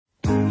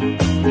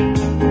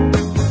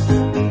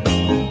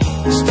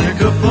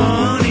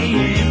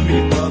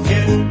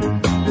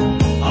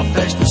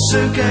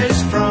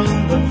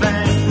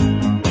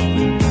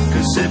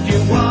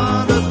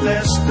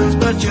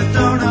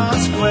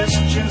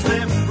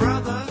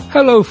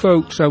Hello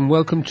folks and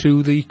welcome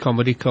to the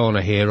Comedy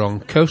Corner here on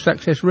Coast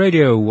Access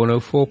Radio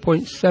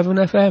 104.7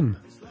 FM.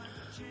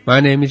 My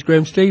name is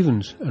Graham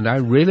Stevens and I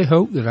really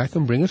hope that I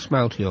can bring a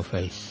smile to your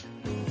face.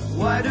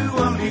 Why do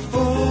only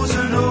fools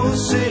and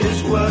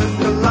horses work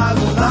la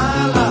la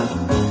la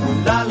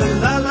la la la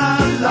la la la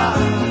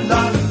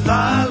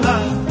la la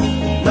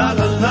la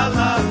la la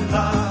la.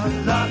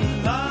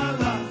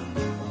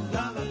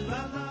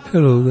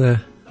 Hello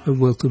there and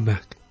welcome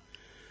back.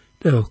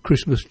 Now,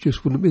 Christmas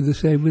just wouldn't be the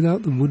same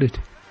without them, would it?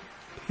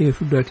 Here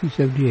from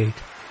 1978,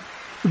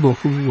 the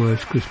Morecambe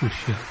Words Christmas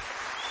Show.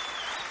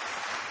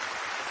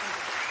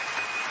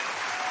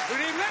 Good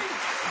evening.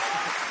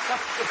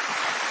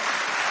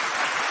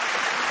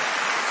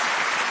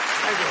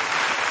 Thank you.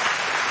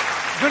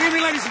 Good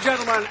evening, ladies and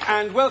gentlemen,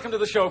 and welcome to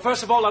the show.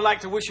 First of all, I'd like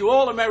to wish you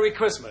all a Merry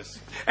Christmas.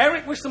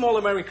 Eric, wish them all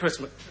a Merry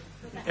Christmas.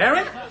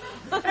 Eric?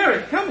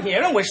 Eric, come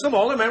here and wish them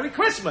all a Merry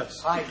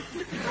Christmas. I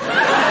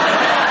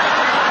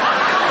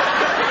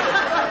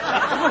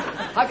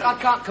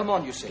can't come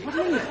on, you see. What do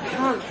you mean you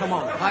can't come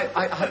on?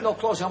 I had no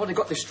clothes. I've only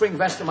got this string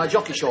vest and my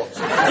jockey shorts.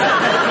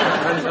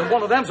 and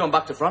one of them's on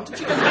back to front.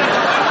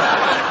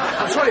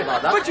 I'm sorry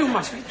about that. But you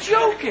must be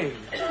joking.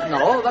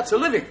 No, that's a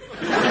living.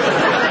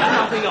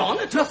 Nothing on?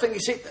 Nothing, you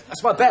see.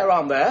 That's my bare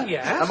arm there.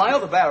 Yes. And my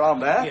other bare arm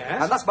there.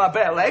 Yes. And that's my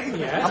bare leg.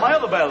 Yes. And my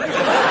other bare leg.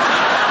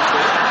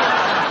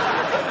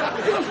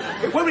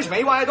 It worries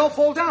me why I don't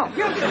fall down.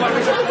 Yeah, it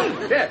worries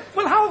me. Yeah.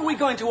 Well, how are we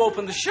going to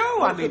open the show?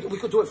 Well, we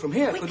could do it from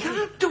here. We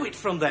can't do it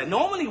from there.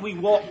 Normally we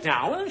walk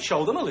down and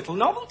show them a little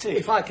novelty.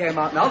 If I came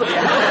out now,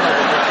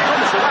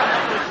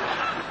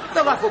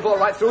 they'll laugh will go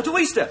right through to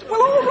Easter.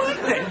 Well, all right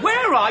then.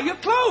 Where are your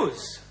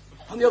clothes?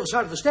 On the other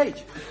side of the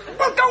stage.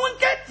 Well, go and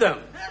get them.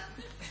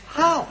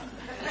 How?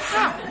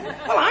 How?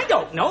 Well, I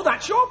don't know.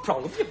 That's your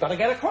problem. You've got to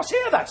get across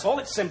here, that's all.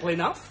 It's simple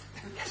enough.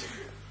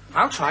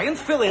 I'll try and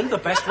fill in the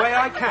best way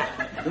I can.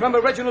 Remember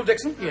Reginald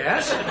Dixon?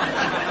 Yes.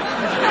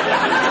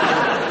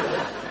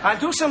 I'll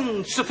do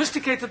some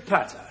sophisticated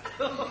patter.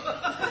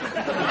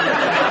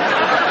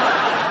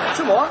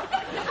 Some more?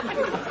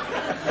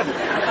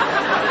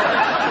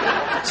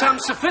 Some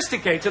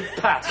sophisticated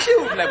patter.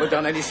 You've never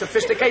done any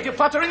sophisticated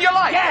patter in your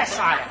life. Yes,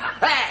 I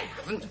have. Hey,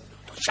 don't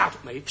shout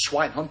at me,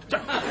 swinehund.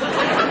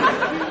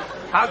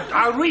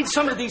 I'll read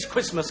some of these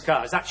Christmas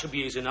cards. That should be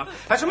easy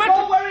enough. As a matter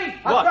Don't worry,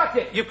 I've cracked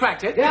it. You've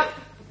cracked it? Yeah.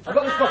 I've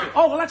got this bucket.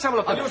 Oh, well, let's have a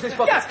look at I'll it. use this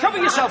bucket. Yes, cover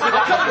yourself with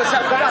that. Cover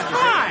yourself with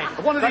that.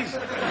 Fine. One of these.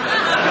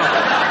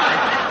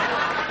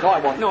 No, I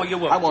won't. No, you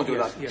won't. I won't do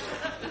Yes, that. yes.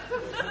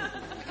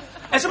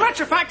 As a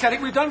matter of fact,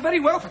 Eric, we've done very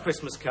well for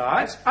Christmas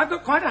cards. I've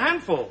got quite a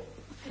handful.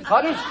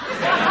 Pardon?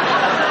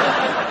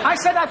 I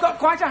said I've got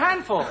quite a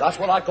handful. That's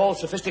what I call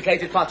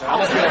sophisticated patter. I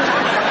must be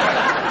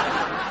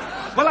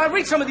Well, I'll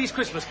read some of these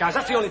Christmas cards.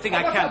 That's the only thing I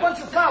I've got can. a bunch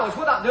of flowers.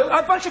 Would that do?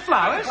 A bunch of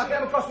flowers? If I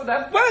came across with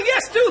them. Well,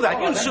 yes, do that.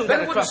 Oh, You'll then soon they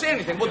get wouldn't across. say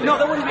anything, would they? No,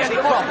 there wouldn't be any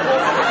What problem.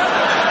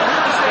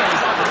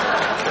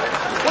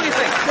 do you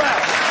think? Well,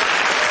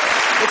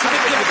 it's a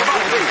bit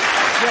difficult to read.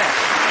 Yes.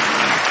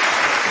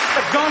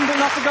 Forgotten but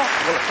not forgotten.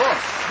 Well, of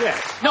course. Yes.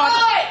 No,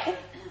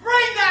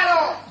 Bring that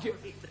on!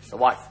 It's the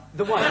wife.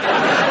 the one.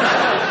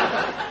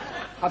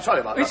 I'm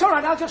sorry about that. It's all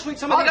right. I'll just read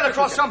some of I'll these get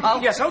across Christmas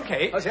somehow. Yes,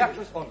 okay. Where's the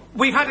actress on?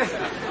 We've had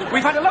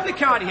a lovely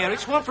card here.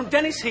 It's one from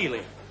Dennis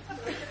Healy,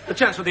 the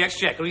Chancellor of the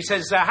Exchequer. He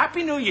says,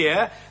 Happy New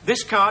Year.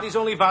 This card is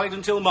only valid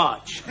until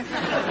March.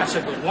 That's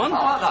a good one.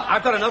 How's that?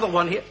 I've got another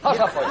one here. How's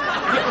that for you? Is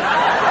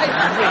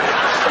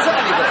that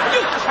any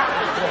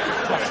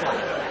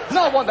good?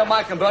 No wonder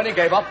Mike and Bernie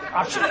gave up.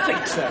 I should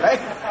think so. Hey?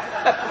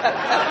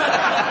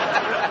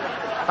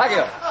 Thank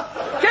you.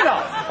 Get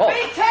off. Oh.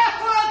 Be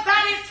careful of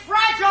that, it's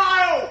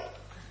fragile!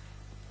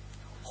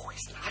 Who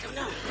is that? I don't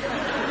know.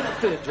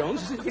 Philip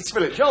Jones, is it? It's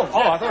Philip Jones.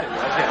 Oh, I thought it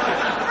was,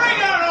 yeah. Bring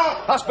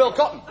her on! That's Bill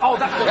Cotton. Oh,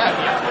 that's good.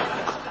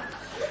 Yeah.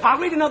 I'll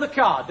read another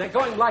card. They're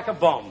going like a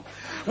bomb.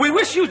 We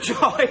wish you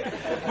joy.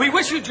 We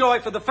wish you joy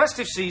for the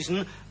festive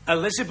season,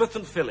 Elizabeth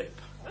and Philip.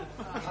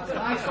 That's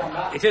nice on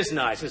that. It is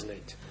nice, isn't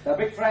it? They're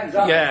big friends,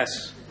 aren't they?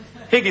 Yes.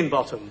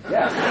 Higginbottom.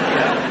 Yeah.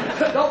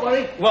 Don't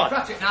worry. What?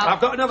 Scratch it now. I've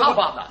got another How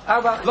one. about that? How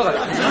about... Look at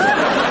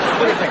that.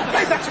 What do you think?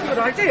 Yes, that's a good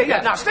idea,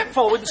 yeah. Now, step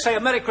forward and say a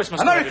Merry Christmas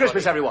A to Merry everybody.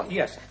 Christmas, everyone.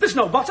 Yes. There's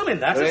no bottom in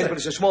that, There is is, there? but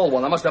it's a small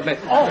one, I must admit.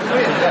 Oh,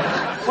 really?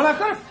 Yeah. Well, I've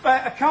got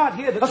a card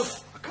here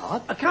that's... A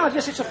card? A card,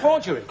 yes, it's a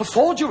forgery. A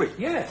forgery?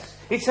 Yes.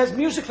 It says,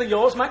 musically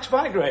yours, Max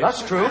Bygrave.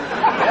 That's true.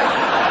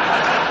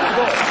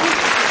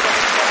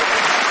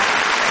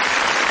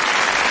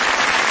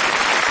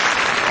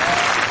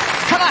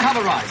 Can I have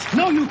a rise?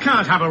 No, you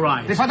can't have a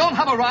rise. If I don't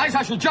have a rise,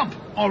 I shall jump.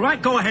 All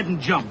right, go ahead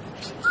and jump.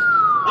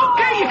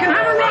 Okay, you can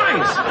have a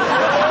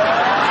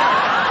rise.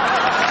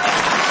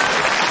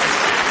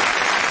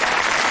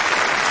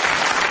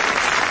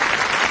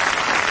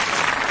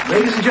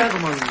 Ladies and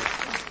gentlemen,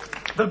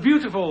 the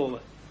beautiful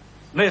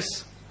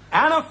Miss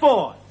Anna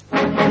Ford.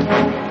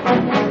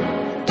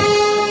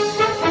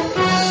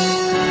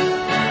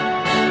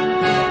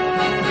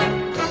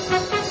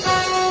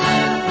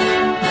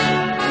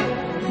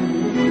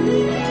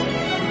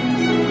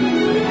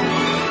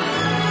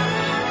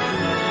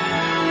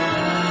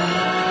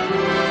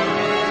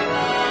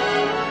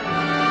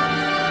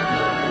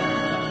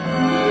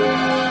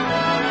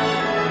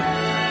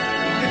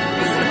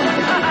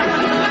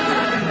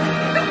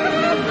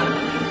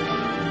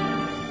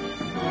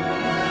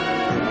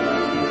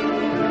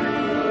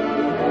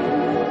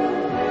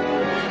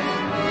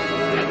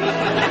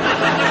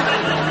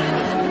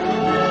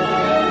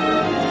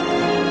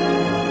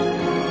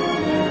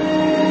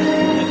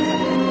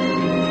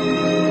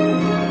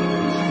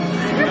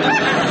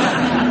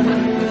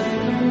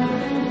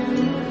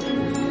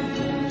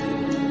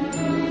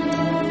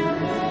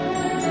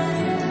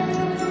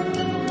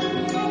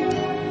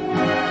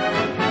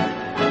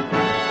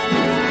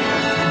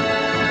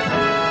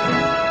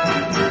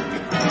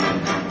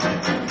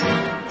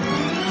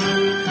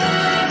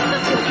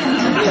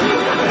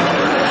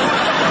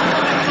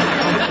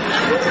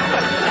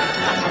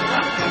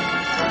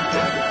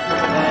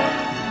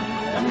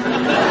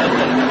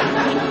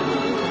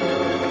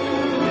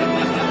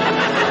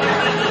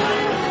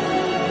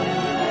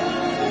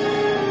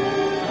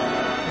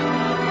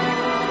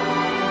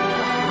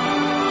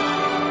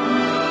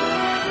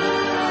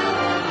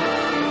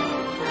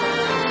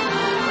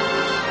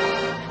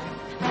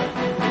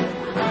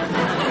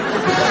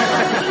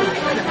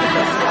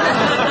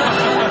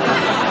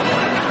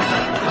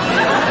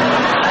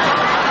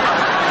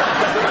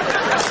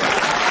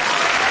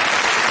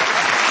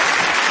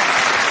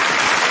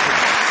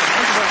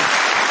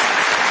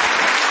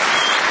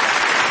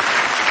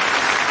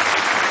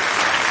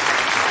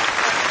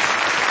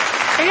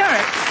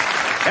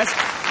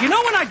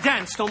 when I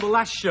danced on the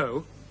last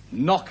show,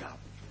 Knockout.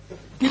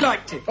 you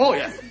liked it. Oh,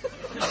 yeah.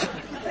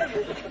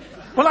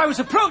 Well, I was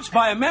approached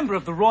by a member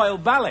of the Royal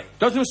Ballet.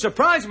 Doesn't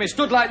surprise me,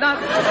 stood like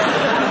that.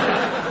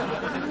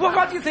 Well,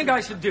 what do you think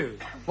I should do?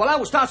 Well, I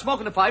will start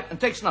smoking a pipe and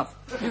take snuff.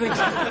 You think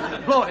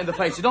so? Blow it in the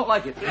face, you don't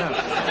like it. When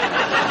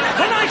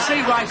I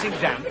say rising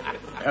damp,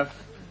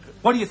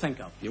 what do you think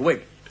of? You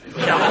wig.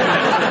 What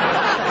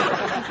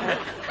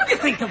do you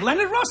think of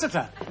Leonard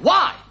Rossiter?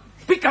 Why?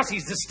 Because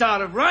he's the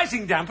star of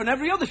Rising Damp and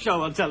every other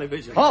show on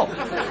television. Oh.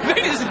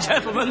 Ladies and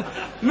gentlemen,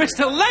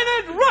 Mr.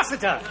 Leonard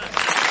Rossiter.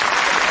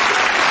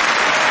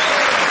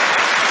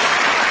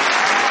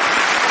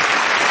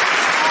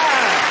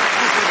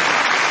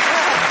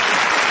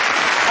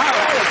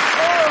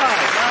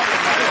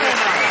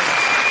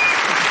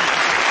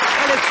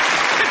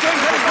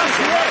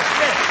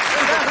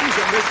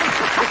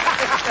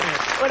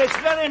 Well, it's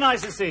very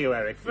nice to see you,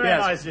 Eric. Very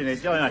nice, isn't it?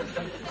 Very nice.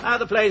 How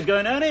the play's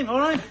going, Ernie? All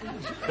right?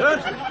 Good?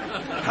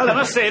 Well, I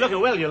must say,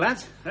 looking well, you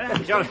lads.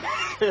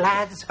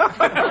 Lads.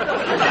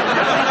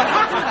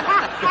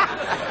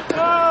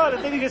 Oh, the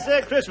thing you say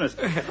at Christmas.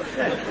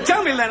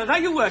 Tell me, Leonard, are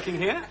you working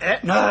here?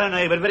 No,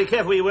 but very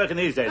careful where you're working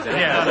these days.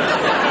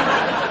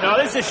 No,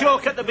 this is a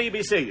shortcut to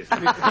BBC.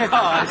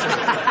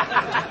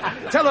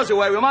 Tell us the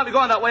way, we might be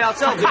going that way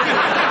ourselves.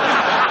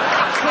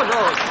 Good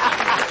Lord.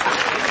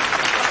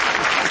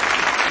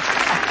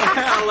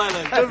 Well,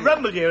 Leonard. A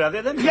rumble year, have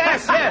you, then?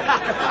 Yes.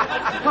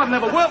 I've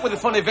never worked with a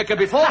funny vicar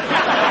before. Good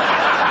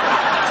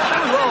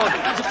Lord,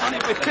 he's a funny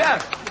vicar.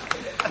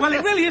 Well,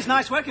 it really is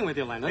nice working with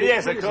you, Leonard.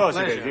 Yes, It of really course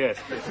a it is,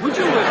 pleasure.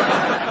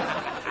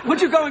 yes.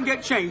 Would you go and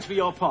get changed for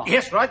your part?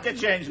 Yes, right, get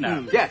changed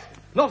now. Yes.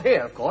 Not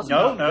here, of course.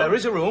 No. There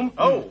is a room.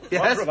 Oh,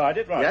 yes. well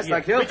provided, right. Yes,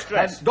 thank you. Which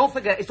dress? And don't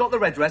forget, it's not the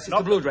red dress, it's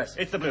the blue dress.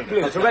 It's the blue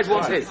dress. It's the red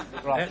one's his.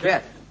 Right.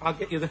 Yeah. I'll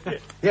get you the...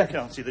 You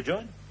can't see the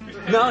joint.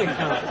 No, you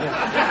can't.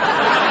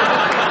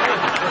 Yeah.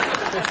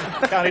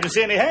 Can't even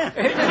see any hair.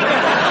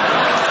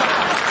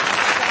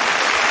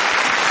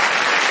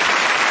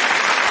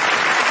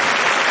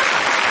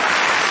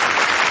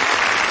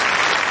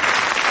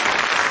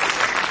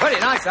 Very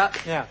nice, that.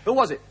 Yeah. Who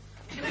was it?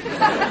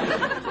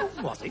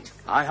 Who was it?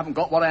 I haven't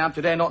got what I am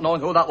today not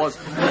knowing who that was.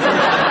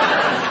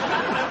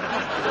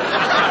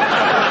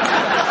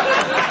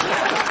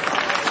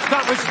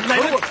 That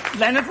was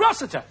Leonard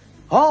Rossiter.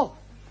 Oh.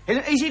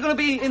 Is he going to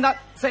be in that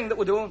thing that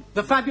we're doing?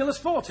 The Fabulous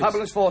Forties.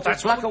 Fabulous Forties.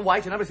 That's black and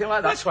white and everything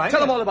like that. That's right.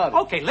 Tell them all about it.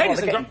 Okay, ladies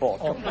and getting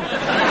gentlemen.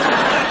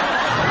 bored.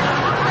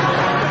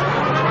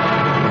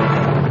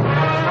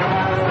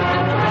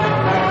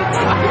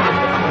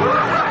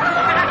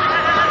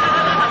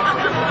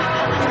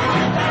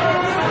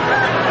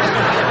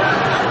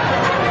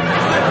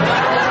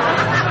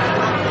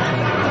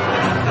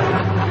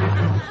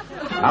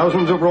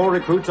 Thousands of raw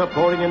recruits are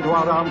pouring into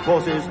our armed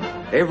forces,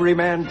 every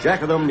man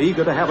jack of them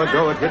eager to have a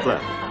go at Hitler.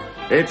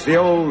 It's the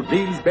old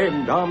knees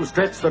bend, arms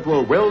stretched that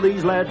will weld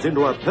these lads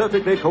into a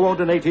perfectly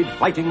coordinated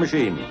fighting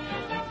machine.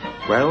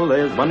 Well,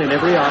 there's one in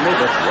every army,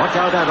 but watch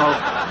out,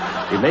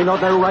 Adolf. He may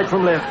not know right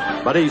from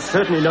left, but he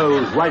certainly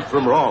knows right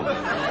from wrong.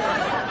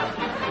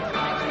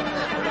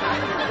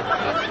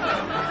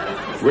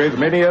 With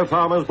many a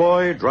farmer's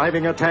boy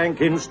driving a tank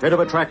instead of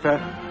a tractor,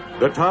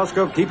 the task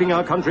of keeping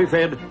our country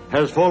fed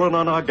has fallen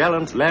on our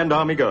gallant land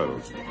army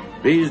girls.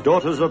 These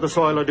daughters of the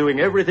soil are doing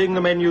everything the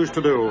men used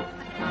to do,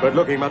 but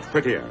looking much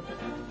prettier.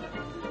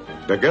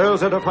 The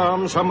girls at a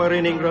farm somewhere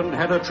in England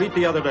had a treat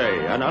the other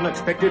day, an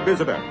unexpected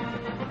visitor.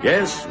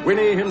 Yes,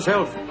 Winnie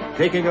himself,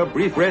 taking a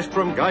brief rest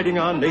from guiding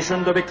our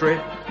nation to victory,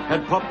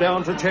 had popped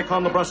down to check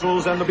on the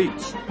Brussels and the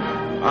beets.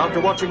 After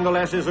watching the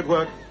lasses at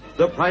work,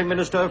 the Prime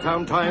Minister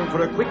found time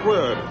for a quick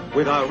word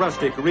with our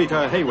rustic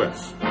Rita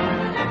Hayworth.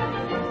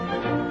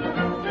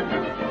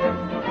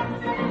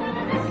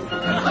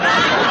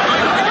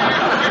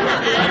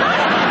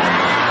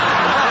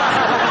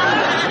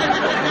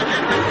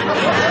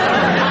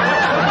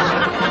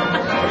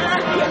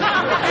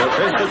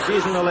 The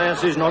season,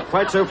 alas, is not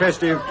quite so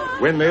festive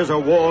when there's a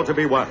war to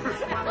be won.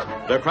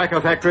 The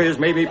cracker factories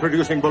may be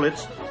producing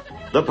bullets,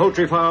 the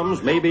poultry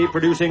farms may be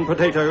producing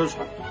potatoes,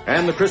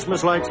 and the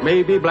Christmas lights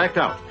may be blacked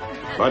out.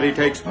 But it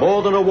takes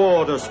more than a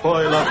war to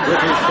spoil a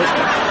British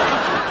Christmas.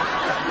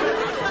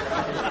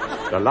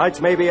 The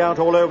lights may be out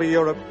all over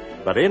Europe,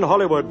 but in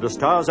Hollywood the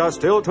stars are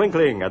still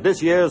twinkling at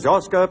this year's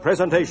Oscar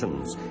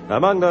presentations.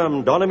 Among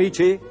them Don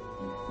Amici,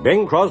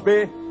 Bing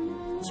Crosby,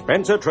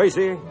 Spencer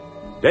Tracy,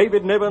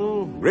 David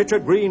Niven,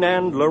 Richard Green,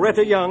 and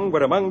Loretta Young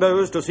were among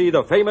those to see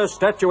the famous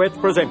statuettes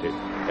presented.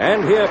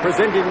 And here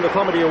presenting the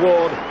Comedy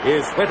Award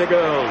is sweater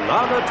girl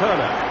Lana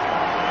Turner.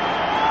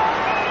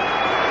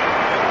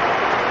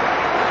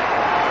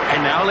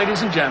 And now,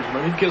 ladies and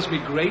gentlemen, it gives me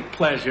great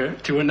pleasure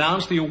to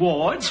announce the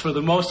awards for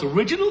the most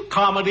original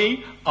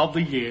comedy of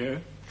the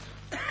year.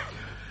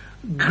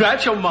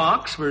 Groucho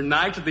Marx for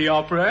Night at the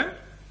Opera,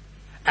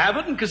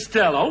 Abbott and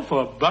Costello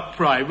for Buck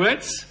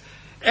Privates,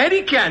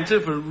 Eddie Cantor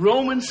for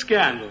Roman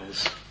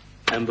Scandals.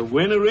 And the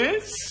winner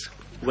is,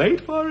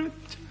 wait for it,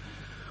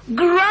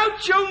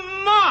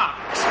 Groucho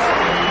Marx!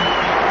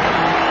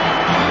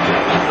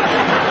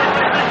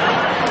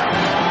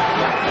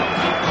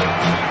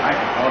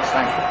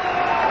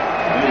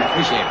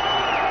 Appreciate it.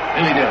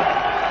 Really do.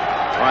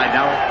 All right,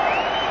 Darrell.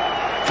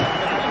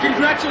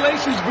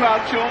 Congratulations,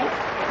 Groucho.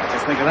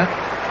 Just think of that.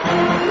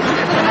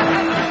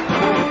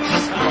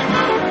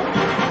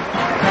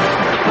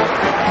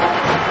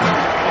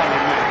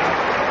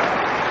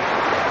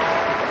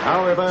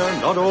 However,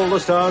 not all the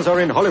stars are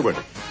in Hollywood.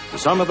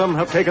 Some of them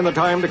have taken the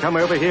time to come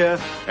over here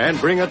and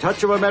bring a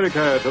touch of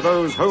America to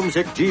those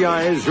homesick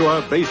GIs who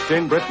are based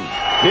in Britain.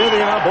 Here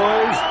they are,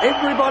 boys.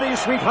 Everybody's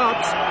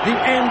sweethearts, the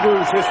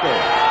Andrews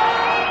sisters.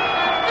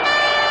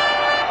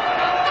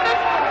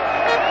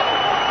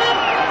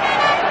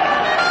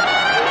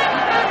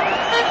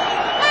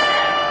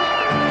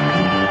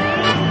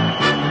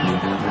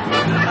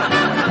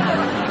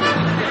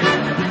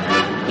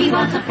 He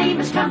was a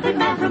famous trumpet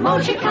man from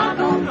old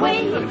Chicago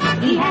way.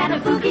 He had a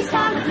boogie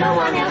style that no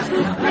one else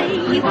could play.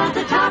 He was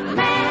the top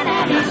man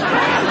at his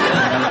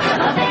craft.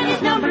 But then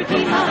his number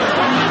came up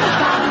and he was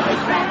proud of his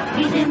craft.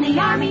 He's in the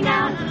army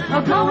now,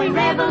 a blowing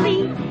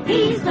reveille.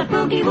 He's the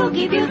boogie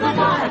woogie bugle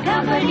boy of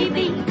Company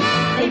B.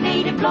 They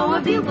made him blow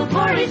a bugle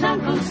for his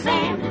Uncle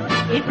Sam.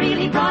 It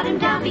really brought him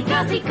down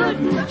because he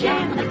couldn't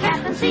jam. The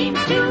captain seemed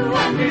to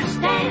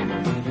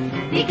understand.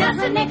 Because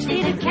the next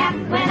day the cap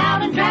went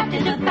out and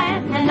drafted a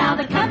band. And now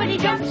the company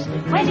jumps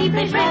when he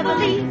plays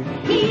reveille.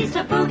 He's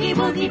a boogie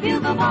woogie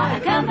bugle boy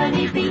of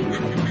Company B.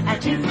 A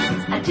toot,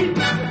 a toot,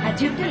 a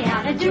toot,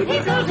 out a toot. He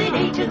blows it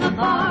A to the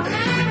bar.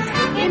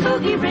 In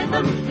boogie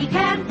rhythm, he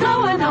can't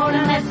blow a note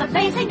unless the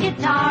bass and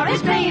guitar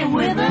is playing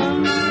with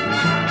him.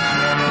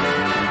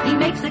 He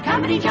makes the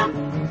company jump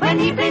when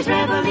he plays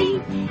reveille.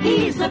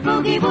 He's the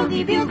boogie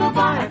woogie bugle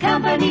boy of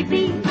Company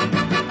B.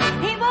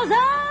 He was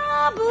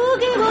a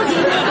boogie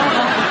woogie bugle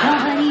boy of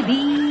Company B.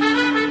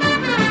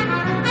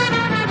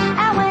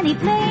 And when he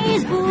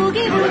plays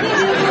boogie woogie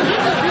bugle,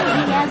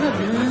 he has a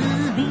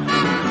boogie.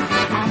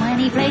 And when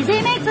he plays,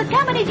 he makes the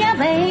company jump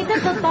A to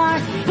the bar.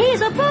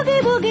 He's a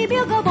boogie woogie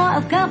bugle boy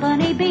of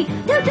Company B.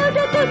 Doot doot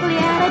doot doot,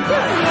 yada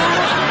doot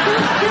yada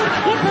doot doot.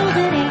 He pulls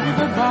it A to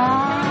the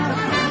bar.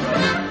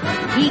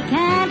 He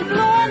can't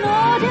blow a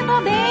note in the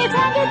bass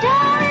and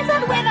guitar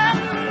isn't with him.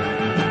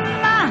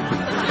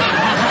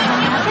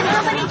 The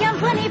company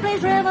jumps when he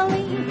plays reveille.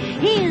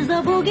 He's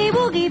the boogie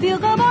woogie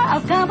bugle boy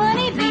of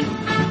Company B.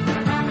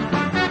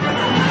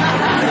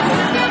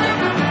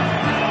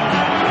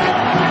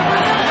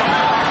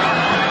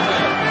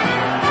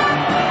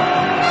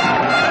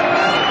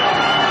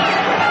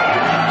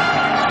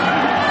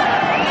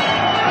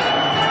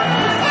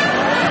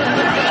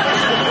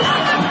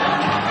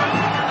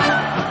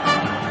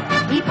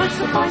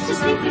 Boys to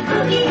sleep with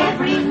boogie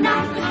every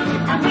night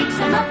and wakes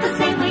them up the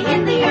same way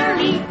in the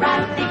early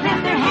right. They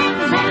clap their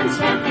hands and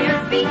stamp their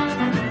feet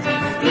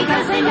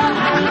because they know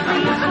how he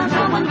plays when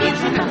someone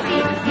gives him a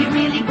beat. He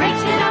really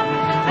breaks it up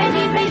when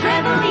he plays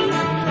reveille.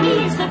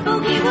 He's the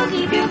boogie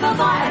woogie bugle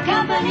boy of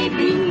Company B.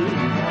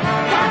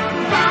 Da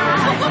da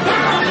da da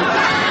da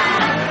da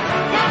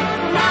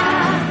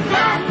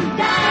da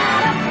da.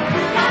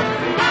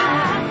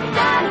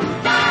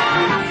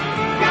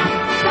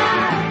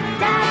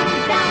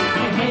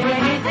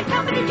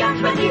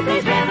 When he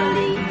plays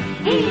reveille,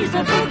 he's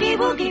a boogie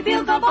woogie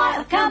bugle boy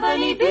of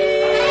Company B.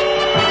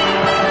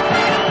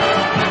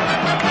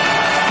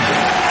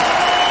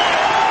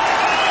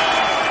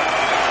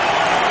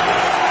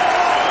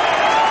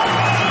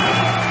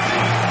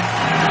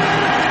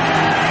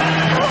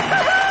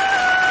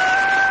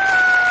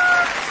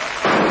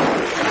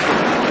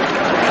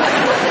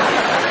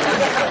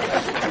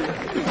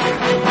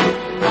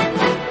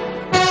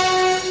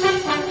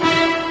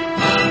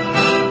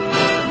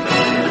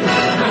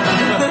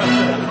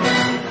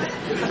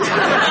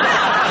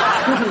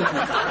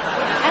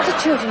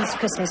 Children's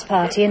Christmas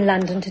party in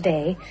London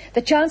today,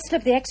 the Chancellor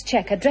of the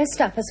Exchequer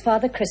dressed up as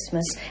Father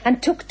Christmas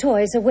and took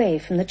toys away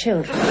from the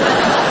children.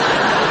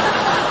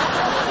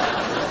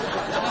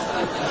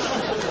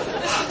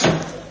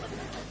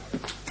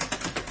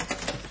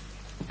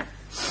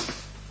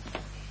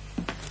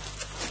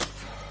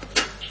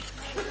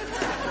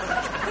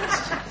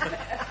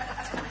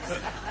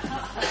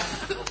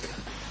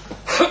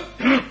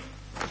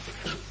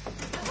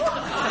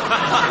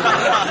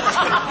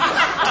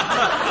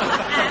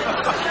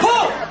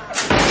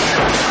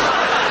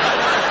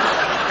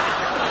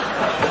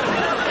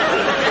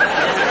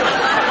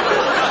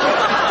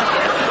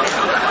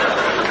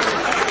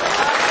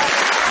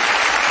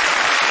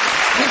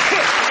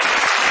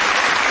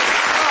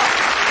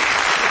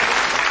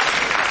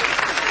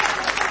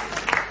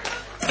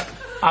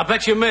 I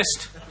bet you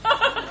missed.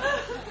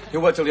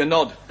 You wait till you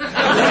nod.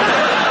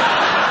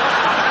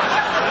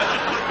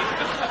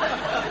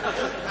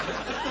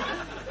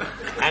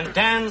 And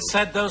Dan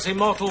said those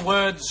immortal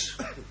words,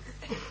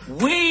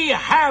 "We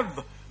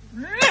have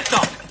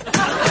liftoff."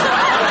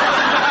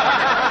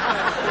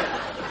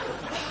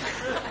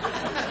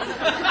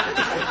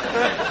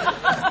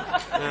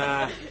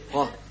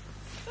 What?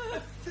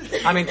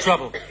 I'm in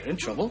trouble. You're in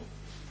trouble?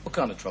 What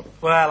kind of trouble?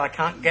 Well, I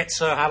can't get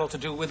Sir Harold to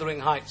do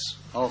Wuthering Heights.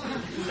 Oh.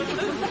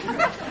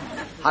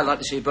 I'd like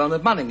to see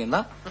Bernard Manning in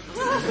that.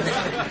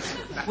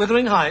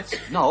 Wuthering Heights?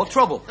 No,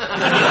 trouble.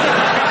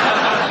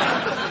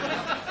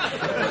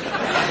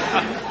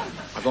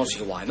 I don't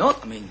see why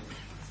not. I mean,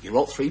 you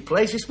wrote 3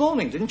 plays this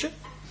morning, didn't you?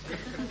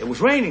 It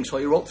was raining, so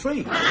you wrote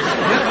 3. 2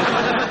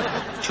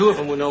 of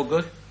them were no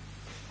good.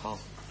 Oh.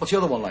 What's the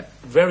other one like?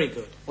 Very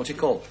good. What's it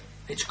called?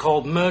 It's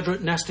called Murder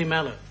at Nasty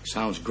Mallow.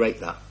 Sounds great,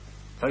 that.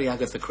 Very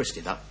Agatha Christie,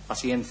 that.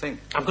 That's the end thing.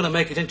 I'm going to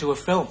make it into a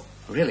film.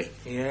 Really?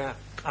 Yeah.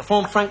 I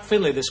phoned Frank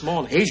Finlay this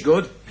morning. He's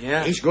good.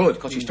 Yeah. He's good,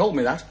 because he's told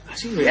me that.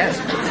 Has he really? Yes.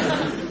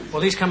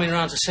 Well, he's coming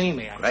around to see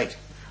me. Great.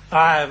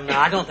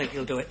 I don't think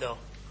he'll do it, though.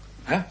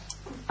 Huh?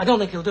 I don't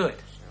think he'll do it.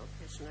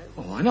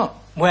 Well, why not?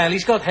 Well,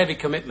 he's got heavy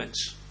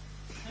commitments.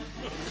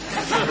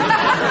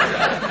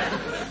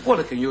 Well,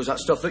 he can use that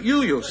stuff that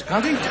you use,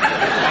 can't he?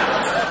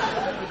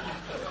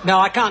 No,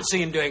 I can't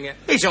see him doing it.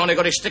 He's only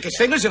got to stick his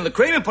fingers in the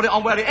cream and put it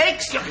on where it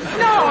aches. No,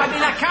 I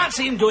mean, I can't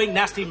see him doing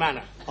Nasty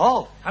Manor.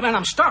 Oh. I mean,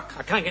 I'm stuck.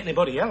 I can't get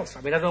anybody else.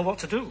 I mean, I don't know what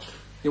to do.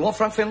 You want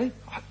Frank Finlay?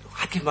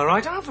 I'd give my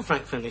right arm for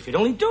Frank Finlay if he'd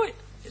only do it.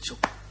 It's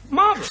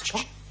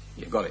marvellous.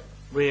 You've got it.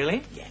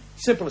 Really? Yeah.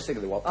 Simple as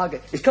tickly wop.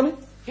 He's coming?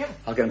 Yeah.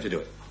 I'll get him to do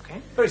it. Okay.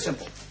 Very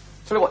simple.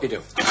 Tell you what you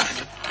do.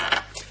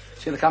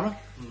 See the camera?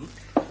 Mm-hmm.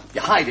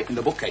 You hide it in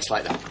the bookcase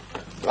like that.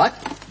 Right?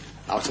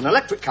 Now, it's an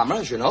electric camera,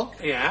 as you know.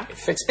 Yeah. It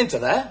fits into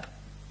there.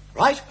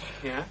 Right?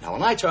 Yeah. Now,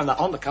 when I turn that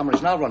on, the camera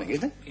is now running,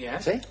 isn't it? Yeah.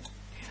 See?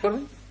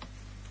 Good?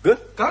 Good?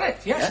 Got it.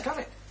 Yes, Yeah. got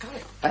it. Got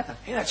it. Yeah.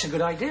 Hey, that's a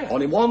good idea.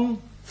 Only one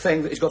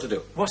thing that he's got to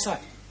do. What's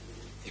that?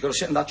 He's got to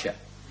sit in that chair.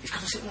 He's got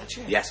to sit in that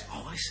chair? Yes.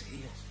 Oh, I see,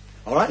 yes.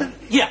 All right, then?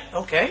 Yeah,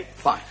 okay.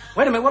 Fine.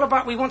 Wait a minute, what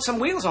about we want some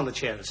wheels on the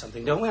chair or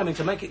something, don't we? I mean,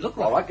 to make it look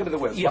right. All right, give me the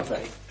wheels. Yeah.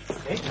 Okay.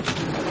 Okay.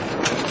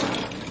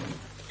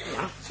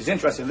 Yeah. This is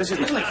interesting. This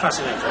Isn't isn't it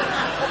fascinating?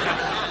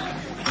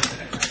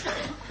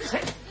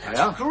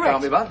 Yeah, correct.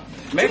 can't be bad.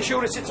 Make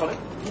sure it sits on it.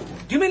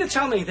 Do you mean to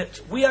tell me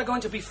that we are going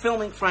to be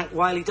filming Frank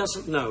while he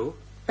doesn't know?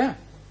 Yeah.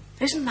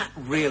 Isn't that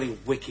really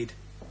wicked?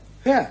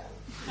 Yeah.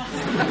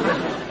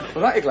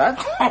 Well, aren't you glad?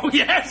 Oh,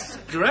 yes.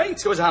 Great.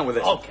 Give us a hand with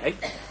it. Okay.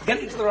 Get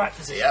into the right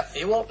position. Yeah,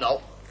 he won't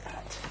know.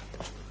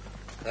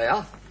 There you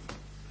are.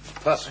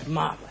 Perfect.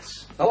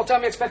 Marvellous. Now, what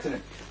time are you expecting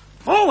him?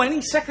 Oh,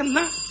 any second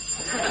now.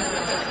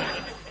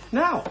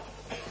 Now.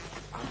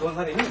 I'll go and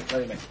let him in. Let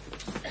him in.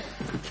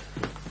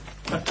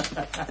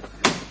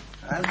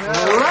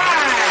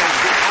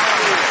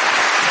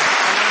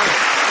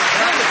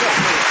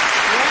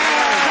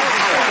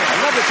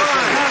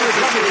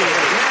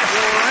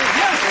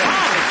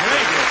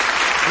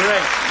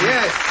 Great.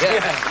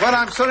 Yes. Well,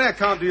 I'm sorry I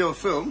can't do your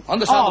film.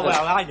 Understandable.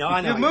 Oh, well, I know.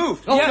 You've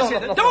moved. No, Yes, no,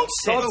 no, no. don't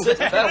sit.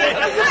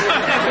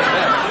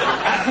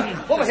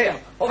 Over here.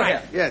 Over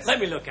Frank, here. Yes. let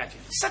me look at you.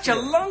 Such a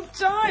long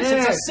time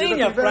since Yes, I've seen you're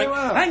you, looking very Frank.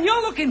 well. And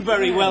you're looking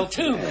very well,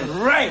 too.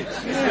 Great.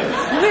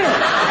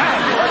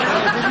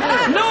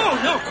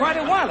 No, quite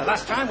a while. The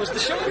last time was the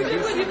show we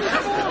did with you.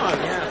 Come on.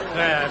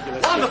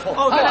 Fabulous. Wonderful.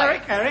 Oh,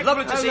 Hi. Eric.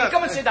 Lovely to see you.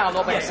 Come and sit down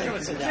over Yes, here. come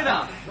and sit down. Sit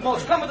down.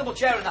 Most comfortable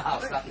chair in the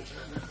house, that is.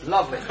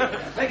 Lovely.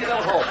 Make it a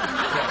little home.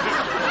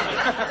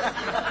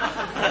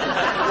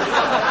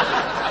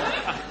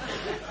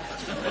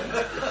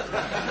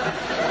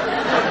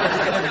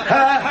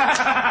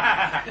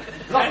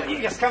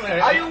 Lovely. Yes, come here.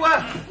 Are you,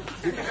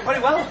 very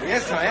well?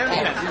 Yes, I am.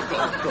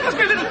 Must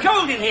be a little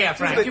cold in here,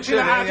 Frank. bit You feel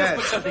chilly, I'll yes.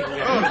 just put something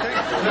here. Oh,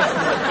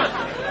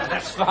 thank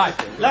That's fine.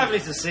 Lovely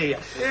to see you.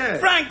 Yes.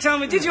 Frank, tell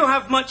me, did you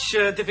have much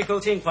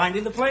difficulty in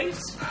finding the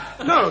place?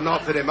 you. No,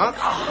 not very much.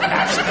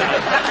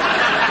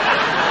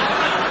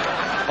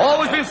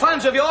 Always been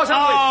fans of yours,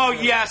 haven't we?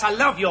 Oh, yes, I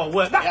love your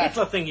work. That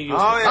Hitler thing you used.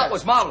 Oh, yeah. That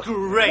was marvellous.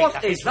 Great.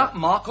 What is that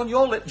mark on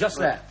your lip just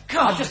there?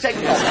 God. I've just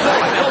taken it off.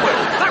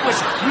 That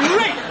was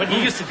great when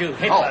you used to do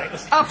Hitler. Oh, It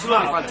was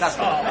absolutely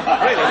fantastic.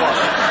 Really was.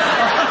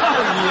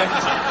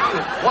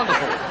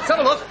 Wonderful. Let's have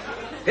a look.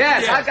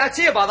 Yes, Yeah. I'd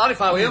see about that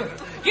if I were you.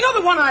 You know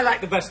the one I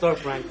liked the best, though,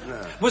 Frank?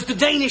 Was the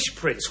Danish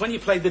Prince, when you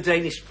played the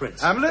Danish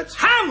Prince. Hamlet?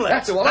 Hamlet!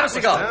 That's the one. That's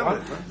the guy.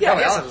 Hamlet. Yeah, There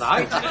we that's are. a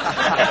lie.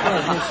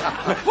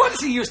 What does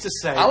he used to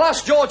say? I'll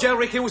ask George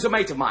Elric, he was a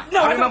mate of mine.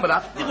 No, I remember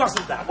don't- that. It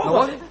wasn't that. What No,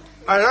 was what? it?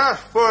 I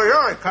asked for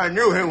Yorick. I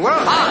knew him well.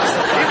 Ah,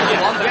 he was the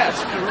one,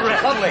 yes.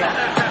 Lovely.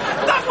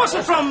 That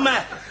wasn't from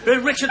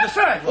Richard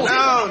III, was it?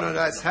 No,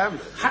 that's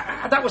Hamlet.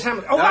 That was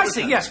Hamlet. Oh, That I was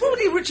see, Hamlet. yes. What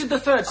would Richard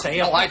III say?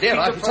 No idea.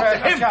 I Peter put up to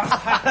him.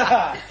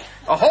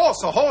 A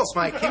horse,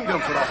 my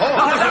kingdom for a horse.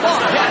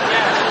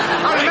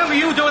 I remember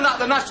you doing that at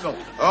the National.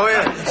 Oh,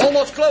 yeah.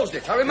 Almost closed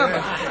it, I remember.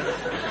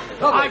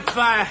 Lovely.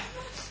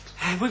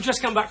 We've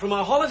just come back from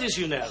our holidays,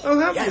 you know. Oh,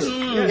 have Yes.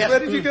 you? Yes. Where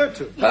did you go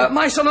to?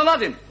 My son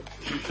Aladdin.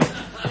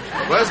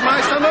 Where's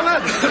my son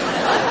Aladdin?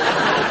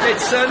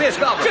 It's near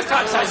Scarborough. Just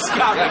outside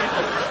Scarborough.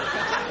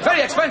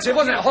 Very expensive,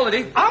 wasn't it, a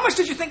holiday? How much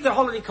did you think the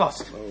holiday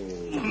cost?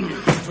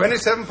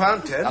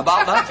 £27.10.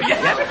 About that.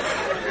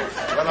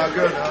 Well, I'll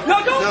go now.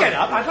 No, don't get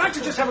up. I'd like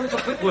to just have a little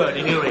quick word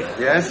in your ear.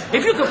 Yes?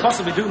 If you could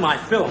possibly do my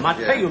film, I'd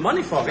pay you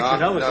money for it, you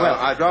know, as well.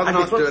 I'd rather And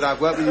not before- do it. I've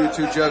worked with you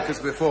two jokers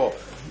before.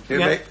 You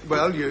Yeah.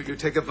 you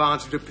take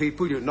advantage of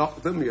people, you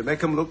knock them, you make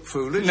them look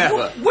foolish.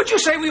 Never. Would you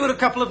say we were a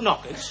couple of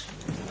knockers?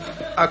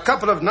 A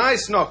couple of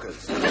nice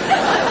knockers.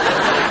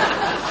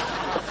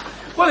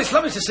 Well, it's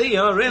lovely to see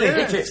you, really. Yeah,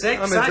 It's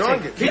exciting. I'm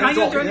enjoying it. Yeah, are you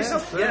Keep enjoying it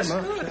yourself? going. Yes,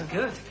 Very good,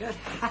 much, good.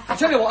 I'll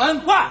tell you what,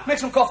 Anne. What? Make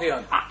some coffee,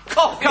 Anne. Coffee?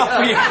 coffee.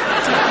 Coffee.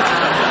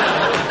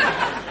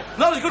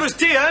 Not as good as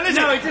tea, is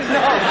it? No, it isn't.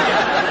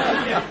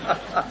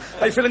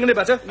 Are you feeling any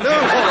better? No.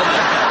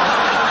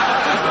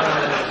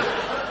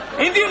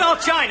 Indian or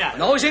China?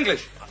 No, he's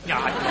English.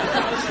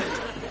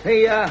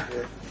 Hey,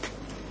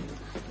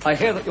 I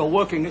hear that you're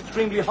working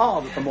extremely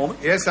hard at the moment.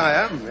 Yes, I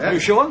am. Yes. Are you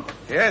sure?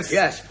 Yes.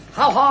 Yes.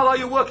 How hard are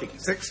you working?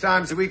 6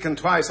 times a week and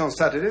twice on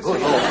Saturdays. Good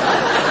Lord.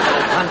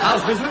 And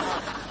how's business?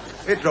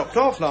 It dropped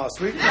off last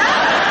week. The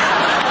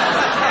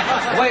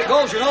way it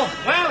goes, you know.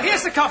 Well,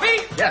 here's the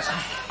coffee. Yes.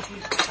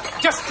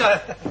 Just,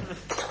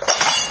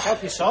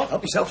 help yourself.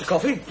 Help yourself to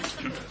coffee.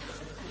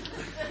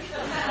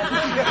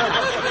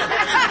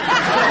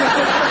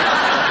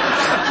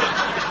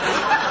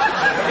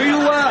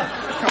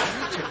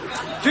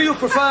 Do you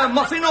prefer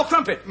muffin or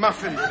crumpet?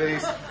 Muffin,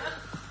 please.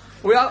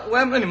 We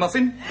haven't any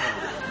muffin.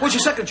 What's your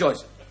second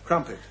choice?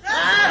 Crumpet.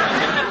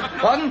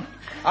 Pardon?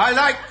 I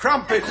like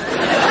crumpet.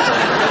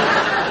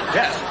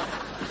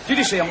 Yes. Did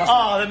you see him last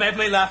Oh, they made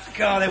me laugh.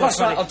 God, they were last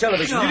funny. night on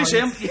television? Did you see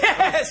him?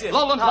 Yes.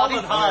 Lowland Hardy.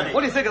 Lowland Hardy. What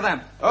do you think of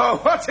them? Oh,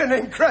 what an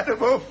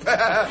incredible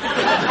pair.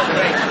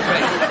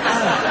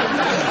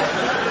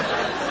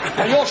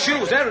 And your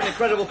shoes, they're an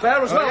incredible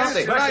pair as well, aren't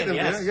they? I like them,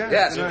 Yes.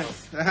 yes.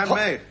 They're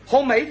handmade.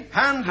 Homemade?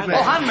 Handmade.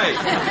 Oh, handmade.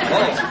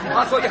 Oh,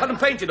 I thought you had them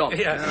painted on.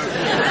 Yeah.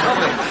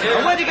 Lovely.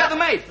 And where do you get them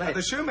made? At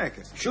the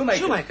shoemakers. Shoemakers.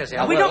 Shoemakers, yeah.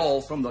 And We we're don't-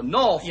 all from the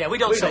north. Yeah, we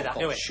don't say that,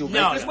 call do we?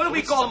 Shoemakers. No, What do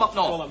we call them up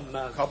north? Call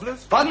them,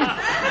 Cobblers? Pardon?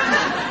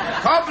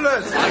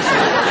 Cobblers!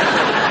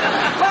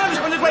 Well, it's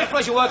been a great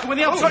pleasure working with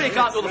you. I'm sorry you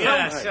can't do the film.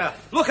 Yes, yeah.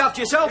 Look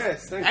after yourself.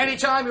 Yes, thank you.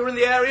 Anytime you're in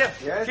the area,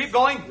 Yes. keep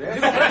going. Yes.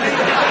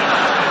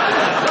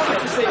 Lovely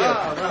to see you.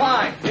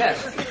 Fine, yes.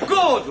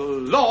 Good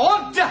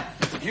Lord!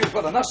 You've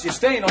got a nasty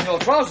stain on your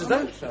trousers,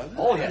 then.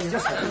 Oh, yes. Nasty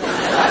stain.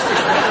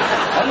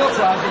 On your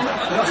trousers.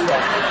 That's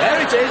right.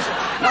 There it is.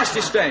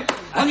 Nasty stain.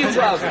 On your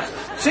trousers.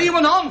 See you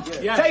anon.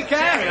 Yes. Take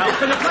care. It's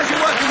been a pleasure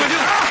working with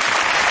you.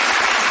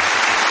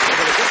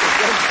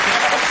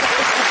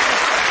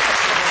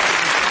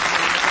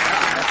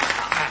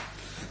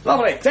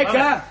 Lovely. Take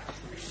care.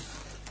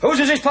 Whose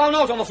is this pile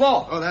note on the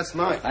floor? Oh, that's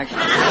mine. Thank you.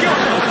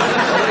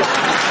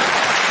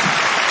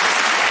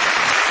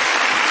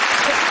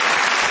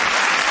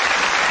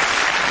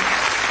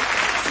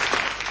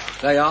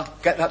 There you are.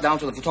 Get that down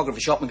to the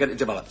photography shop and get it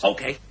developed.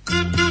 Okay.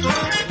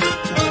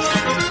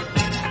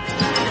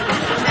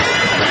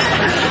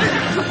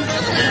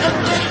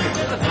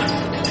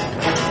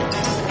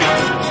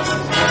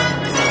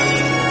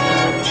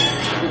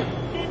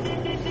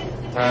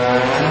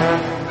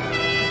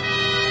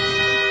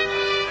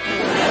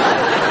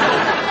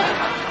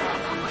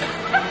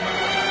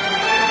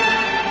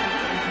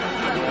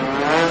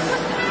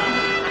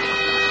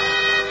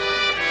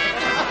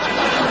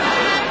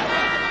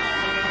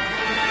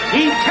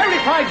 He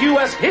terrified you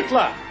as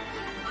Hitler.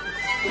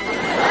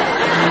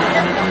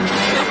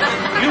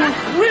 You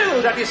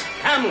thrilled at his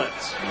Hamlet.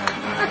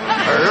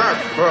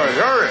 That's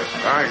hilarious.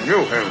 I knew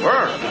him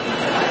well.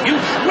 You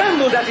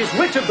trembled at his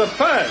Richard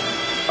III.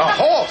 A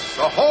horse.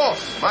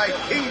 My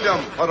kingdom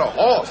for a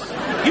horse.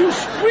 You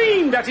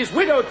screamed at his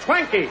widow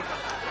Twankey.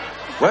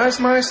 Where's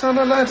my son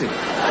Aladdin?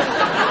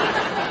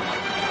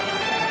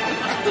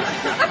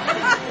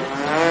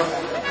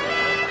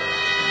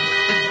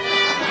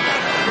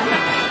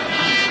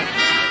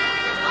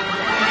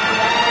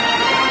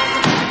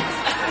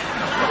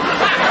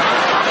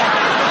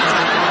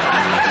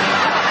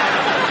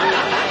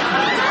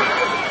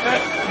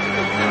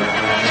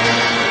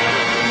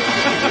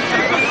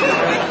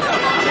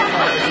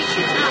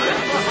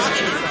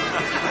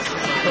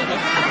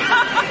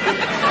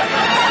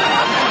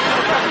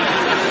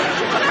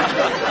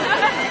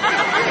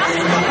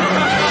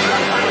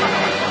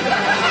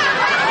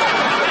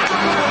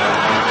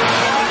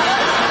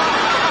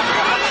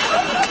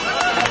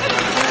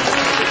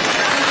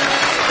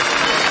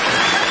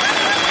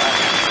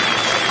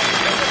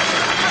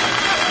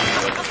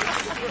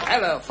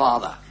 Hello,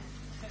 Father.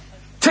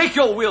 Take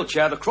your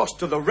wheelchair across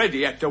to the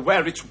radiator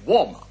where it's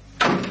warmer.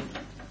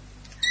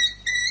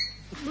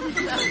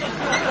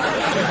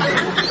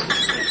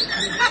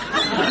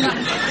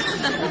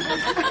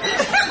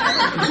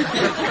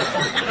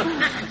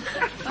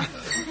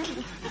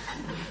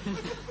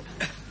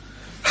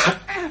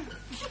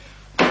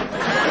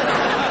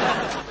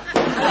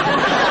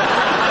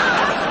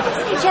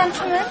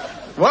 Gentlemen,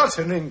 What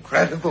an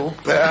incredible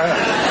pair.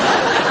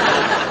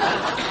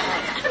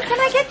 can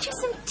I get you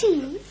some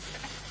tea?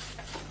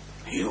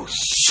 You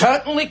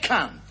certainly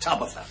can,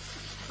 Tabitha.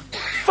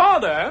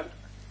 Father,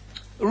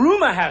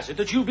 rumor has it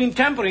that you've been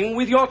tampering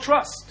with your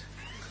trust.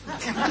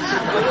 How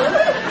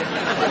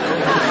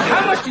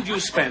much did you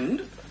spend?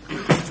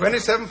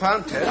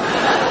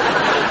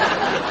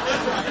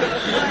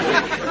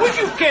 £27.10. Would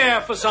you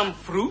care for some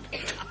fruit?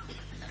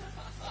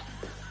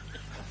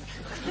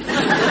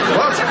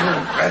 What an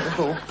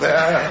incredible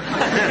pair.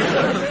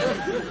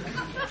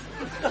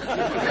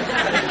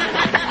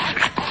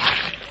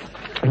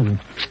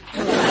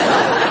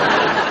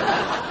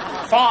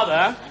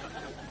 Father,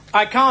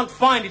 I can't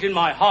find it in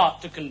my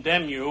heart to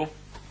condemn you.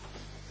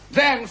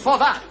 Then for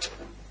that,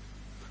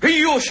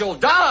 You shall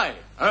die,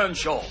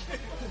 Earnshaw.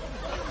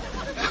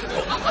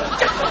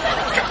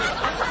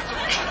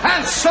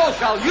 And so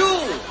shall you,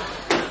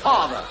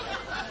 father.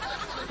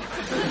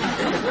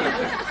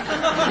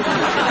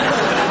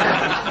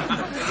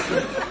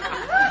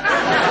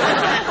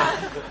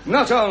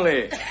 Not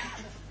only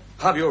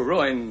have you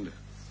ruined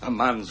a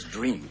man's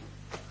dream,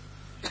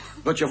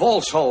 but you've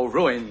also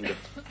ruined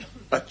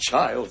a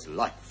child's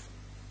life.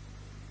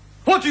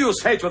 What do you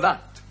say to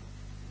that,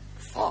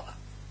 father?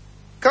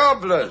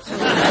 Cobblers.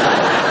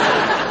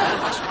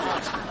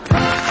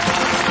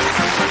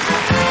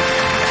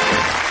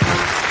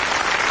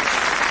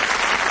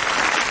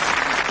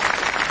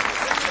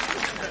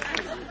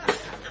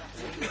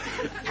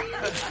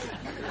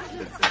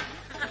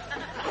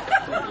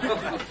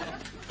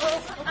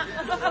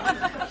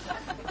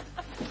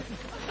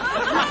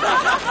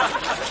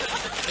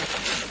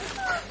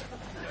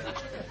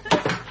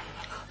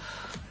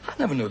 I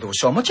never knew there was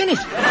so much in it.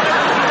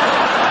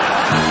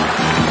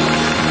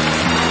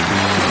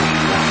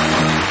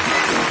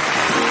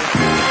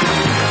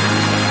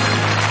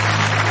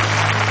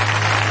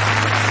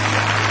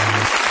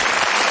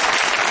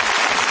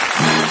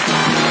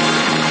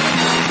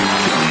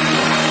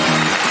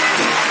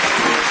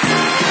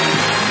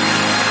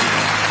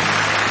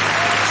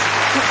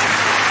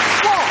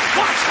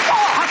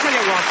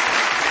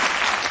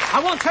 I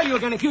won't tell you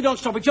again. If you don't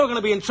stop it, you're going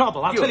to be in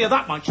trouble. I'll tell you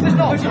that much. There's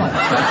no trouble. No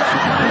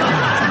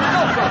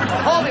trouble.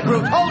 Hold it,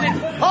 Brute. Hold it.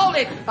 Hold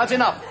it. That's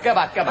enough. Get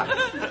back. Get back.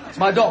 It's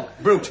my dog,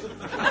 Brute. Brute.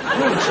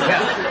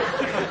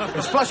 Yeah.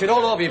 He'll splash it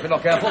all over you if you're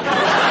not careful.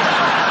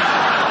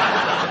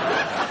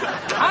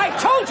 I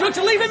told you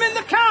to leave him in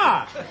the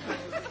car.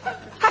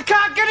 I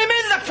can't get him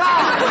in the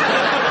car.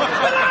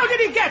 But how did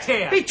he get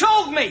here? He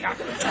told me.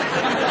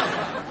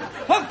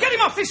 Well, get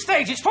him off this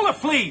stage. It's full of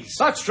fleas.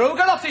 That's true.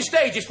 Get off this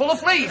stage. It's full of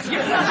fleas.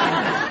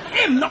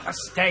 Him, not the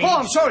stage. Oh,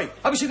 I'm sorry.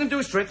 Have you seen him do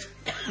his tricks?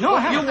 No,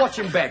 I haven't. You watch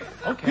him beg.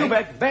 Okay. You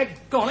beg.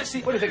 Beg. Go on, let's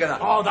see. What do you think of that?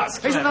 Oh, that's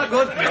clever. Isn't that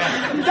good?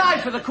 Yeah. Die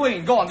for the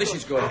Queen. Go on, this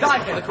is good. Die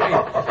for the Queen.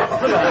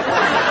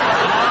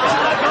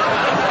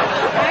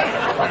 Hey,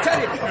 I tell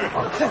you,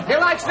 he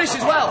likes this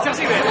as well. Does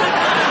he really?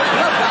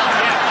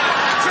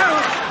 True.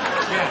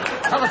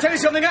 Yeah. I'll tell you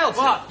something else.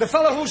 What? The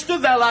fellow who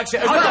stood there likes it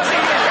as well. Does he?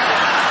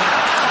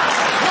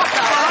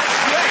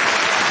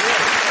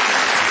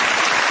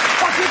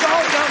 Off you go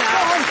now. Go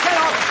on, get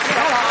off. Get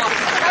off.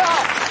 Get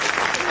off.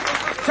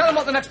 Tell him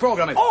what the next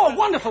program is. Oh,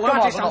 wonderful. Come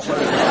on,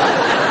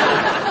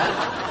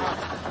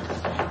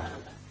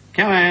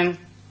 Come in.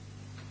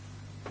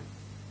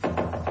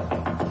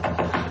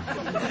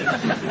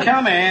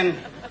 Come in.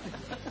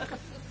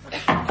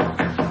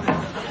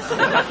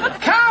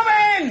 Come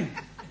in!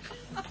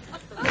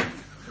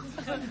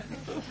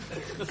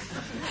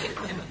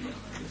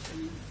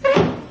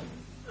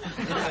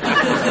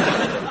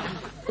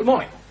 Good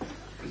morning.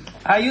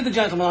 Are you the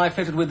gentleman I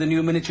fitted with the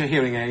new miniature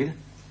hearing aid?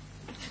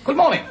 Good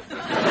morning.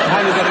 How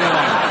are you getting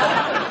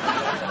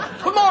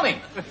along? Good morning.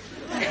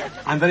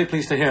 I'm very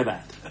pleased to hear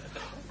that.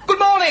 Good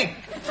morning.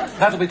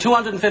 That'll be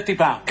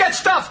 £250. Get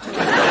stuffed.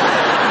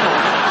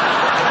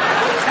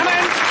 Come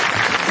in.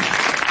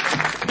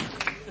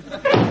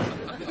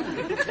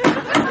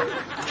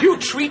 You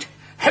treat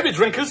heavy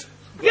drinkers?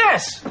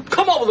 Yes.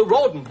 Come over the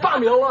road and buy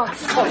me a lot.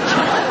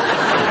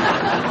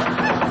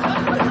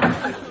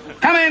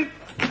 Come in.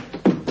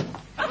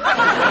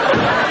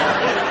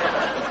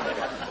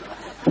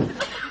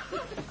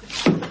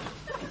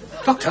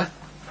 Doctor,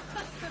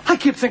 I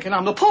keep thinking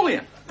I'm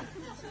Napoleon.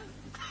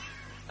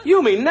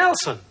 You mean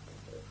Nelson?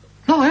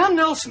 No, I am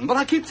Nelson, but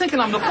I keep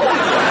thinking I'm Napoleon.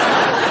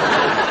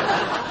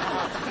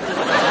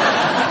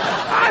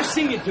 I've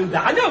seen you do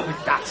that. I know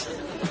that.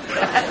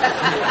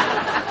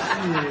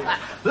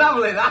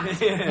 Lovely, that.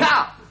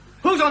 Now,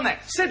 who's on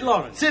next? Sid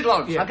Lawrence. Sid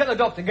Lawrence. Yeah. I'll get the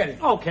doctor, get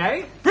him.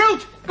 Okay.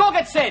 Brute, go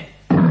get Sid.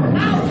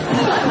 Now.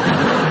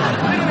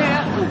 Put him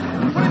here.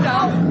 Put him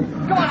down.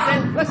 Come on,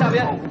 Sid. Let's have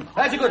you.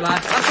 That's a good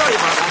lad. I'm sorry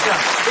about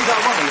that. He's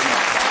our money, you know.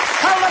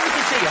 How lovely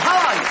to see you. How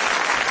are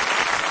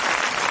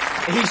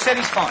you? He said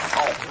he's fine.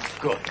 Oh,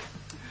 good.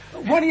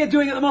 What are you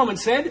doing at the moment,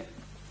 Sid?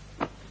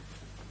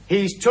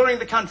 He's touring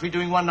the country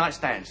doing one-night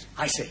stands.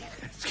 I see.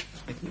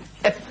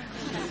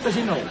 Does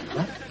he know?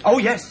 Huh? Oh,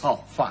 yes. Oh,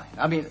 fine.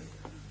 I mean,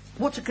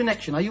 what's the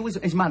connection? Are you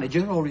his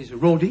manager or his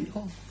roadie?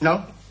 Or...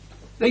 No.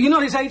 You're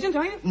not his agent,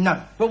 are you?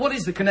 No. Well, what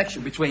is the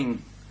connection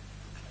between...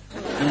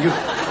 And you.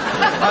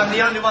 I'm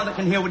the only one that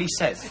can hear what he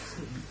says.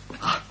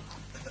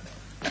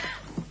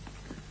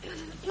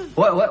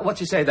 What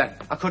you say then?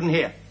 I couldn't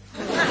hear.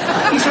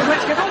 He said,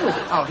 let's get on with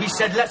it. Oh, he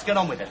said, let's get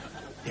on with it.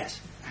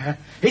 Yes.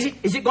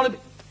 Is it going to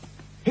be...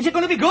 Is it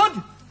going to be good?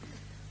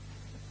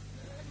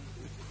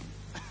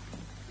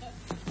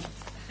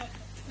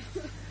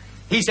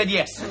 He said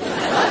yes.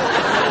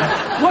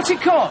 What's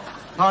it called?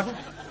 Pardon?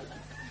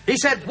 He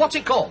said, what's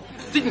it called?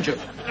 Didn't you?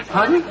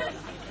 Pardon?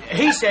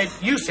 He said,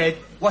 you said,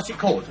 what's it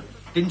called?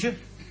 Didn't you?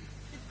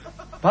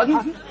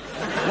 Pardon?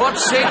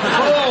 What's it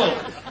called?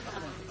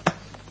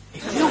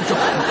 If you don't know,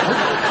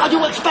 how do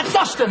you expect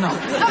us to know?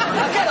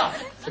 Now get up.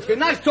 It's been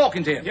nice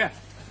talking to you. Yeah.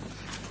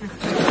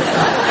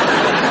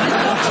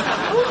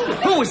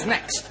 Who Who is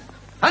next?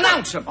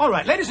 Announce him. All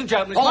right, ladies and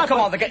gentlemen... Oh, come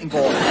on, they're getting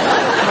bored.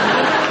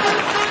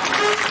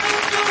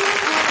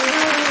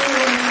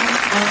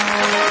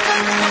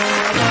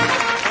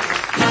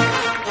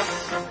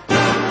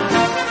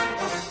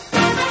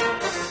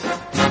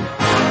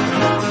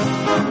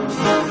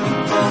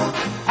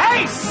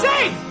 Hey,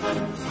 Sid!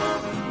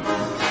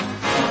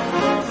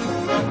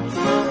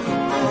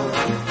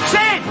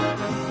 Sid!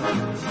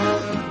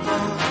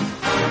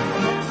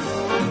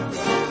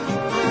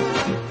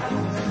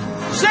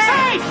 Sid!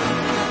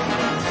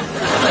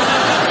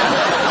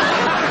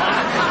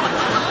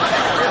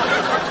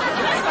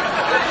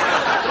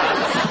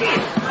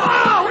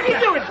 Oh, what are you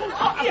doing?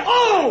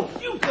 Oh,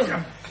 you...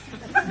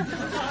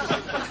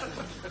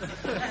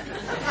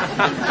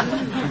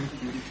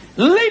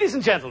 Ladies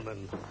and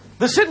gentlemen,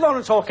 the Sid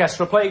Lawrence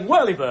Orchestra playing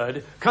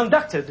Whirlybird,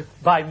 conducted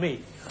by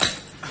me.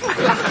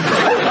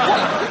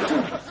 1,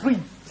 2, 3,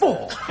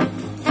 4.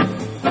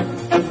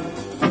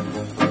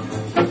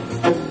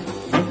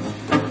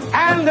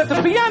 And at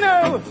the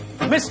piano,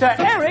 Mr.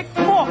 Eric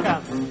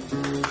Morecambe.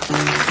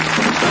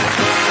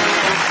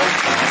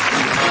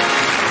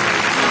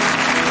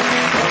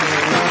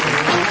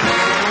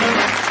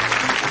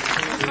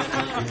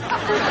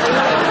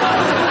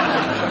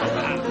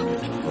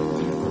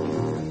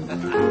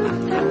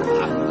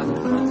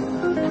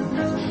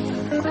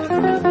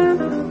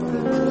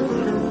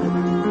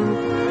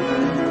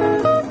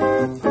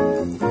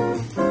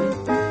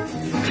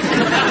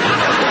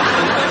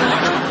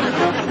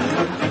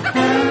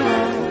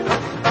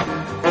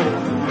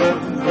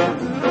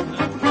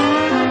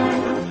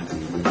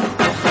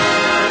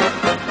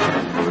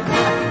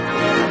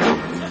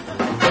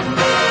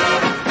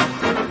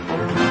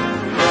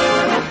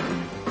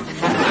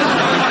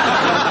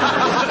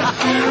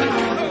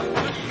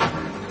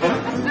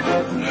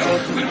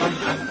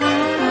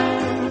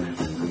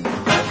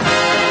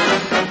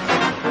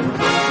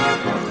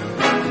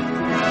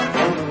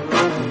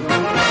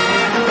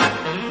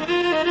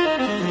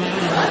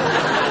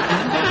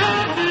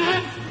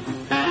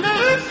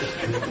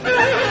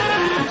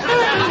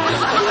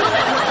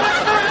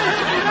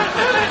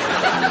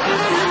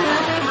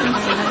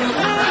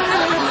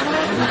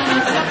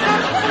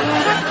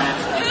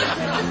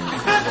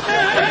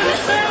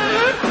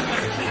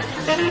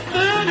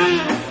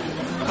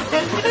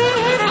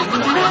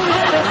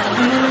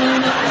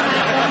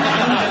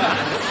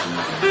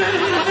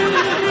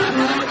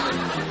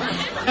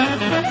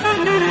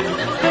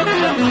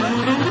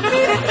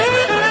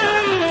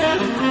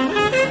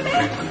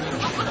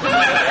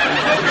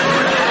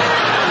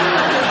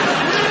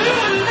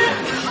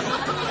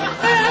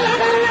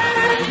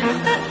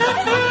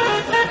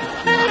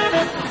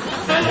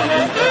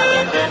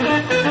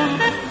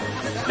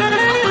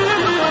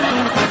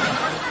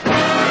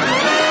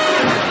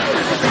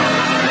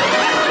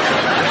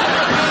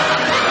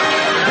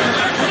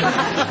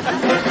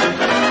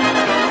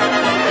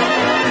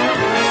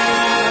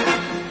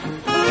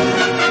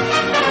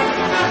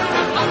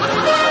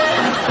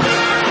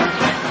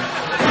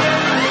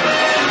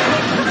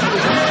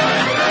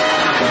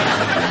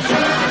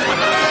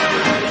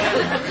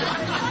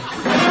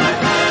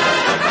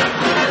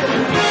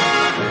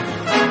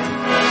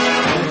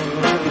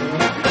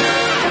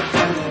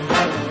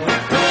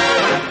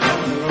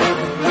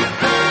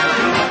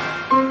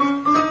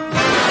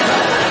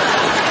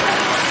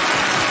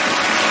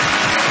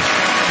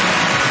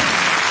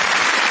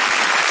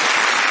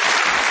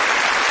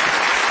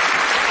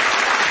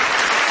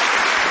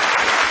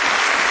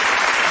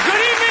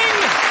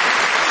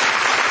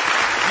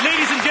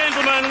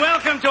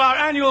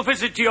 Annual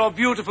visit to your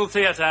beautiful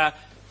theatre.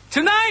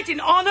 Tonight, in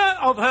honour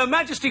of Her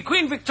Majesty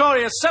Queen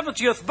Victoria's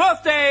 70th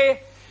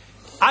birthday,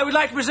 I would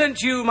like to present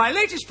to you my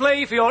latest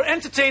play for your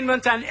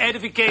entertainment and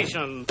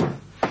edification.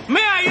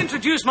 May I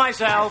introduce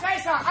myself?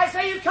 I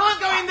say you can't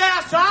go in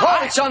there, sir.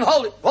 Hold it, son,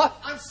 hold it. What?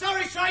 I'm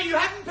sorry, sir, you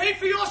haven't paid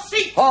for your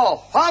seat.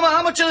 Oh,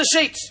 how much are the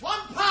seats? £1.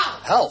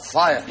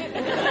 Hellfire.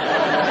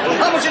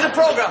 How much is the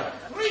programme?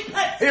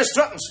 3p. Here's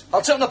threepence.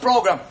 I'll tell them the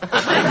programme.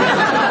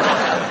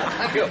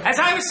 Thank you. As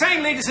I was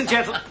saying, ladies and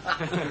gentlemen...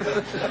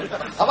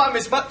 Have I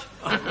missed much?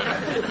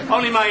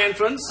 Only my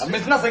entrance. I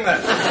missed nothing then.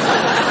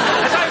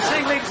 As I was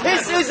saying, ladies and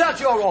gentlemen... Is that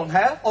your own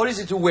hair, or is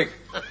it a wig?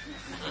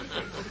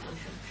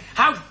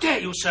 How dare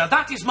you, sir?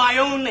 That is my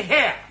own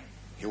hair.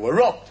 You were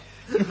robbed.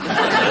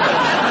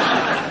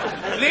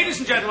 Ladies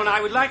and gentlemen, I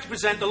would like to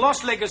present The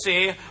Lost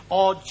Legacy,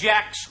 or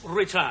Jack's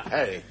Return.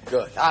 Very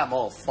good. I'm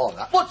all for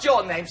that. What's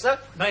your name, sir?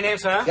 My name,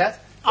 sir? Yes?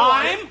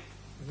 I'm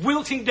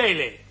Wilting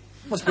Daly.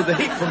 Must be the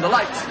heat from the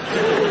lights.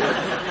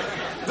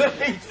 The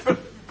heat from...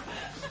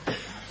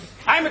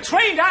 I'm a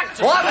trained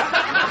actor. What?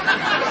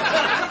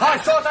 I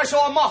thought I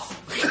saw a moth.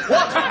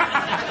 What?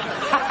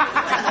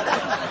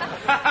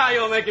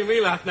 You're making me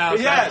laugh now,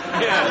 sir. Yeah.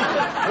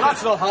 Well,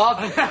 that's not hard.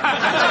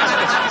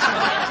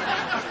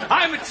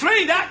 I'm a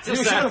trained actor, You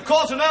sir. should have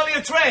caught an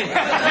earlier train.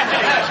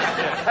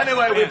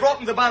 Anyway, we've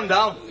broken the band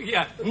down.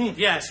 Yeah.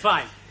 Yes,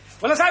 fine.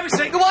 Well, as I was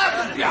saying... What?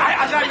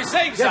 As I was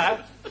saying,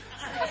 sir...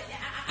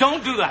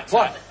 Don't do that, sir.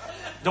 What?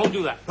 Don't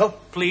do that. No.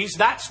 Please,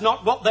 that's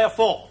not what they're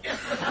for.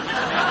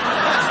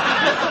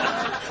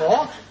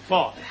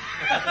 For?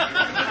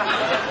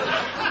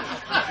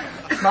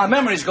 My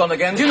memory's gone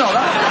again. Do you know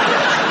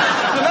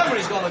that? The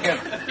memory's gone again.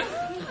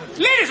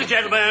 Ladies and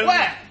gentlemen.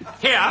 Where?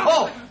 Here.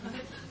 Oh.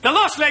 The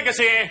Lost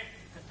Legacy.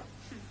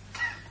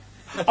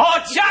 Or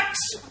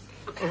Jack's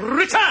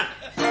Return.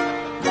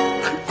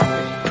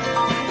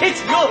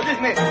 It's good,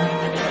 isn't it?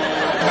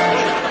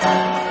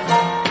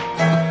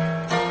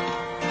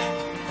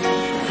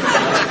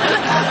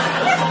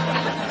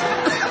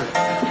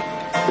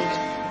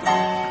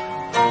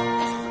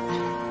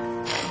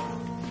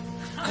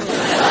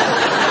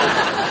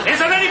 Is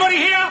there anybody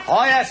here?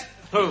 Oh, yes.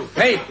 Who?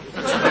 Me.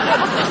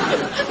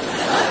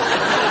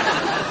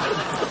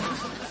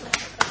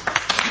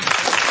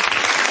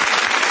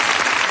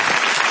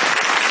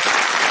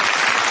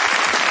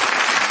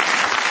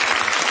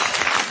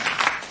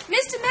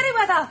 Mr.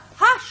 Merriweather,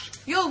 hush!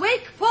 You'll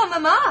wake poor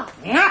Mamma.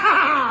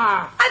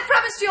 I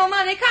promised you your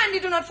money. Kindly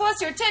do not force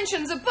your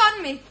attentions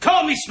upon me.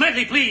 Call me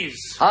Smedley,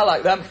 please. I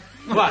like them.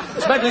 What?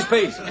 Smedley's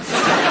peas. They're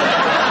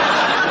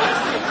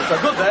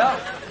good, they are.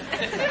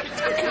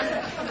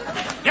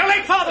 Your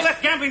late father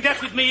left gambling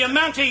debts with me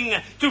amounting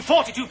to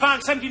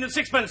 £42.17 and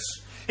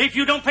sixpence. If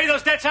you don't pay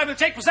those debts, I will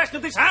take possession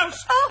of this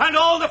house and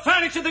all the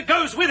furniture that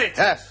goes with it.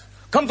 Yes.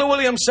 Come to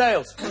William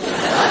Sales. But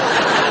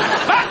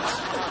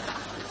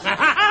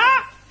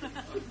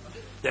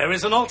there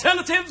is an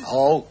alternative.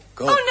 Oh,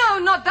 good. Oh, no,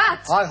 not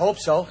that. I hope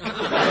so.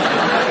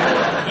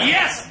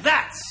 Yes,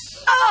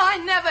 that's. Oh, I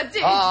never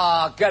did.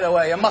 Ah, get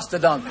away. You must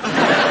have done.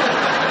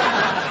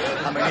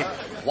 I mean,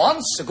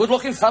 once a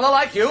good-looking fellow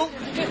like you.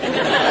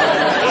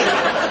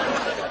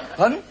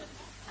 Pardon?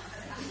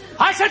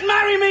 I said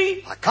marry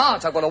me. I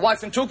can't. I've got a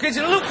wife and 2 kids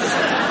in Lucas.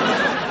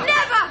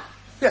 Never.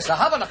 Yes, I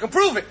have, and I can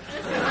prove it.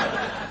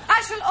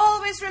 I shall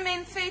always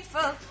remain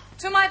faithful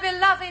to my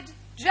beloved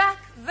Jack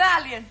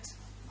Valiant.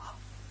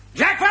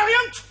 Jack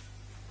Valiant?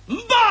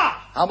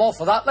 Bah! I'm all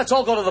for that. Let's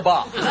all go to the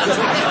bar.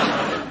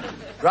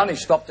 Granny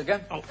stopped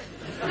again. Oh.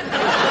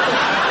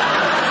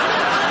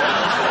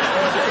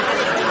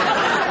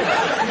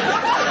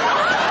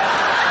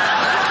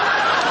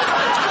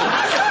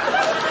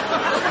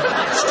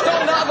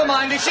 Stoned out of her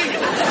mind, is she?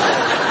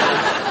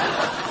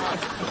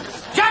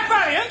 Jack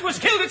Valiant was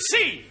killed at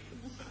sea.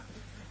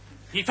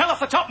 He fell off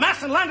the top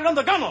mast and landed on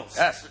the gunwales.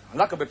 Yes, and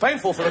that could be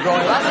painful for the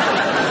growing lad.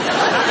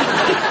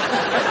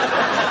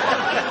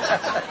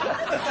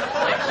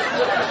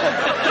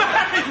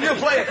 If you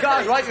play your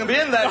cards right, you can be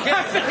in there,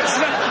 kid.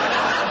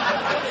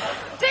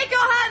 Take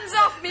your hands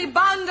off me,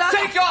 Bounder.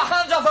 Take your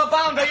hands off her,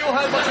 Bounder, you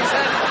heard what she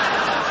said.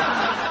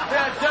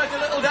 Yeah, dirty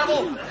little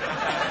devil.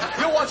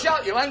 You watch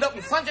out, you'll end up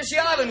in Fantasy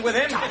Island with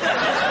him.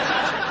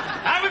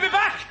 I will be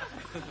back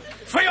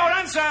for your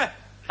answer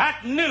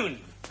at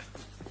noon.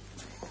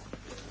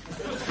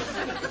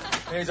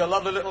 He's a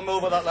lovely little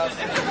mover, that lad.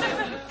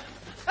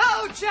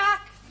 Oh,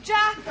 Jack.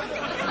 Jack.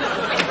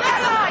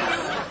 Where are you,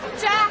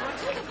 Jack?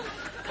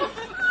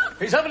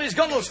 He's having his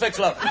gunnels fixed,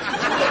 love. Who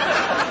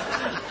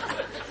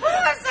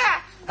was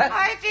that?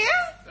 My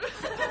dear?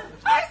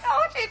 I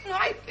thought it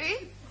might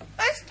be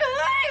Mr.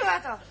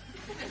 Merriweather.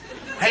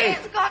 Hey.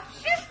 He's got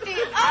shifty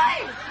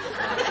eyes.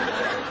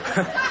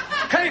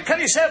 Can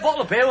you say a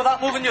bottle of beer without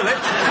moving your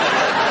lips?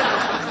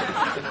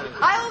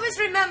 I always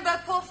remember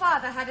poor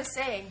father had a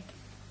saying.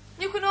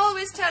 You can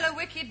always tell a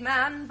wicked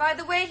man by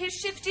the way his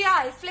shifty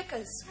eye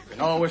flickers. You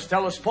can always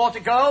tell a sporty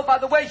girl by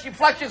the way she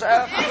flashes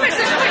her.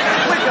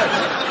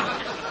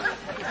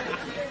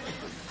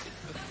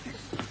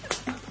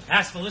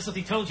 Has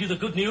Felicity told you the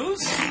good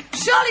news?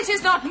 Surely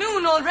 'tis not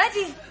noon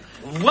already.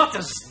 What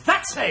does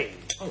that say?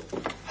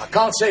 I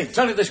can't see.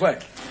 Turn it this way.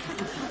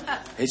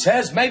 It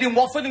says made in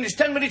Watford and it's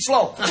 10 minutes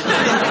slow.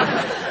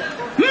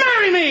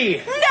 Marry me!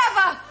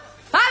 Never!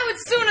 I would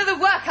sooner the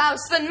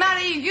workhouse than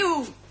marry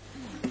you.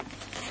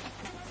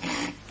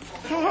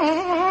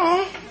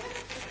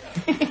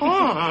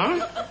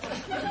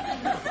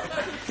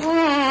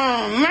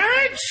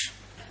 Marriage?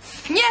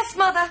 Yes,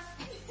 Mother.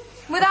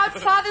 Without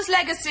Father's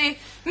legacy,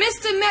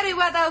 Mr.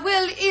 Merriweather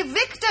will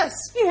evict us.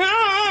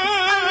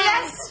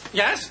 Unless...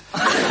 Yes?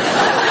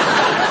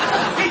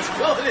 It's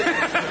good.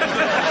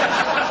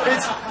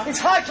 It's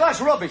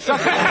high-class rubbish.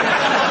 Unless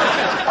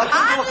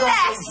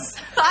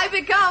I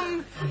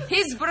become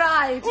his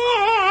bride.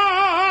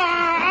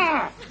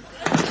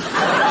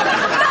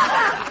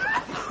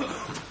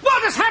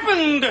 What has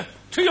happened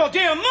to your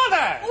dear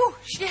mother? Oh,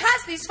 she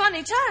has these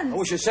funny turns. I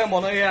wish you'd send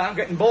one here. I'm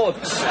getting bored.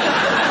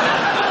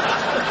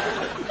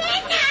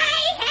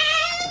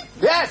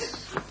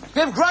 Yes.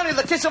 Give Granny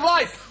the kiss of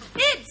life.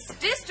 It's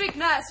District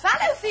Nurse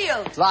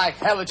Fallowfield. Like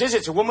hell it is.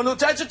 It's a woman who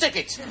takes a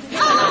ticket.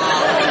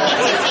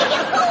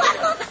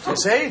 You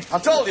see? I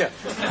told you.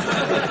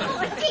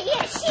 Oh,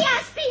 dear, she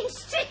has been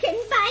stricken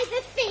by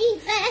the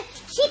fever.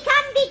 She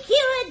can be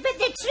cured, but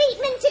the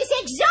treatment is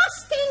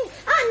exhausting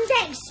and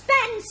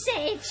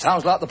expensive.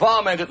 Sounds like the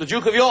barmaid at the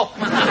Duke of York.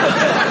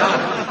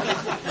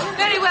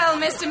 Very well,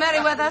 Mr.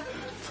 Merriweather.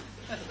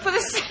 For the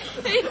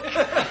sake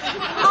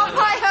of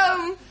my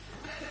home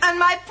and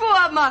my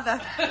poor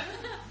mother,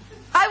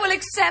 I will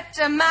accept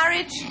a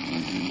marriage.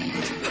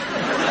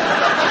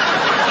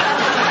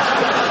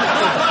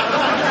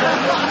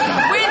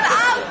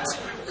 Without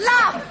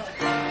love.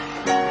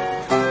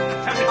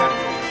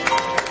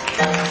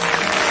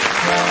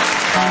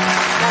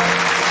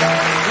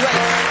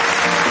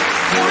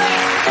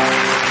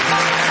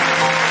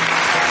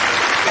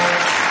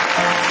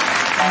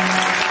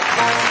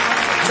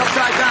 Just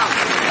right down.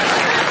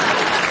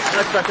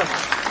 That's better.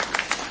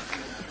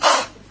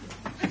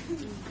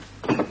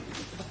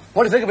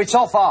 What do you think of it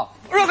so far?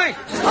 Ruby!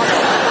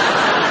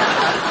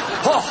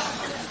 Oh.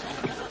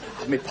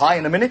 Have me pie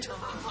in a minute.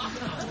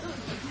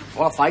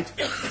 Want to fight?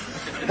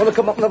 Want to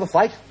come up and have a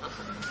fight?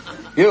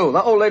 You,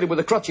 that old lady with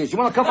the crutches, you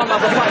want to come up and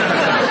have a fight?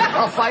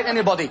 I'll fight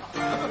anybody.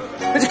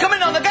 Is he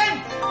coming on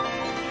again?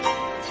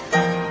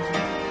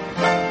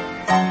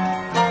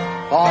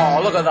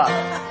 Oh, look at that.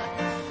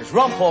 It's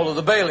Rumpole of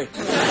the Bailey.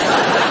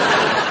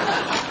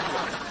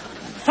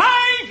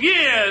 5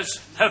 years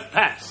have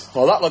passed.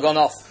 Oh, that'll have gone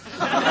off.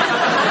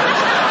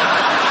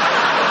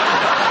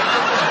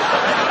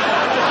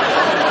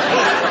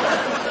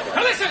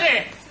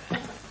 Felicity!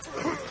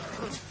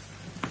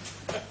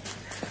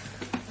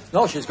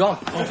 No, she's gone.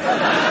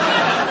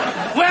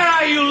 Where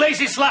are you,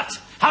 lazy slut?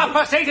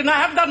 8:30 and I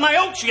haven't done my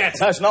oats yet.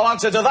 There's no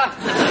answer to that.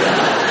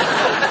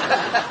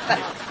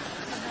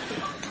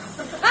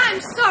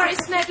 I'm sorry,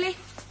 Smedley.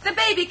 The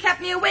baby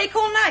kept me awake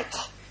all night.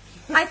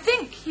 I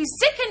think he's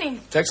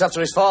sickening. Takes after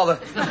his father.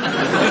 Felicity!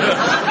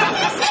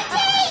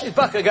 He's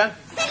back again.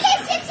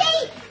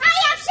 Felicity! I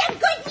have some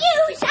good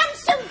news and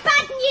some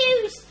bad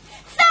news.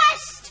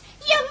 First,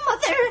 your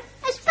mother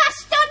has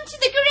passed on to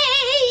the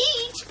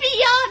great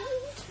beyond.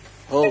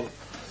 Oh.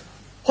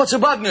 What's the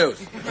bad news?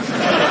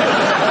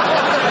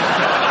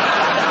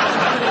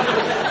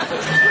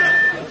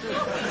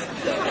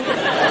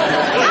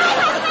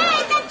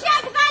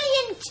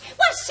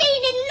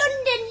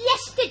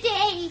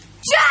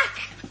 Jack!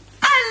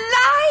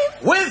 Alive?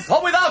 With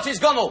or without his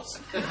gunnels?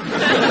 Forget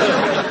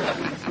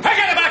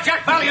about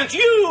Jack Valiant.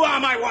 You are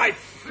my wife.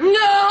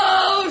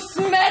 No,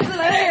 Smedley!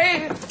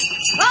 I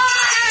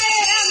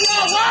am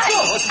your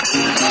wife!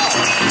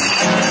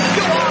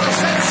 You are a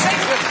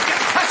sensation!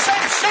 A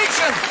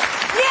sensation!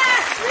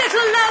 Yes,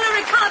 little Lola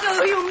Ricardo,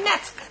 who you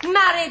met,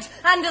 married,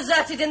 and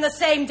deserted in the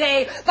same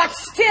day, but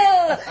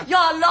still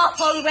your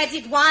lawful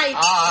wedded wife.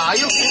 Ah,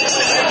 you...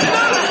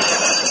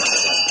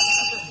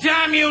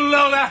 Damn you,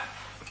 Lola.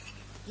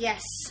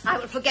 Yes, I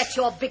will forget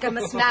your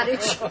bigamous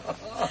marriage. As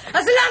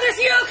long as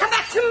you come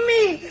back to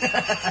me.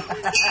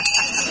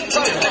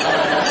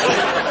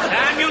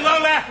 Damn you,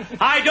 Lola.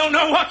 I don't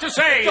know what to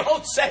say.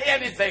 Don't say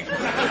anything.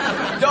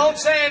 Don't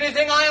say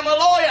anything. I am a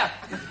lawyer.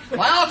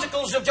 My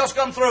articles have just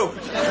gone through.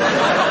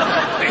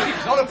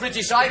 It's not a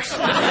pretty sight.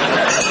 What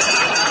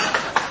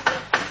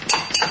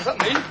does that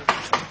mean?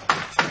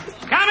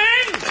 Come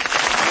in.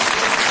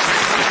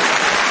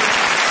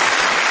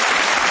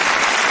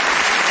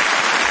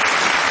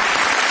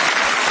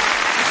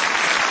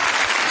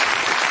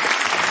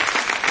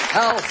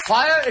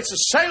 Hellfire, it's a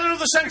sailor of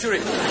the century.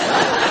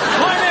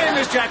 My name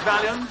is Jack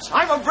Valiant.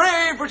 I'm a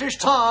brave British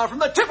tar from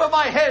the tip of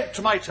my head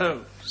to my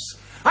toes.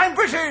 I'm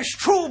British,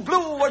 true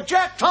blue, a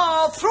Jack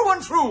tar through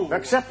and through.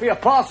 Except for your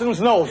parson's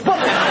nose. You know,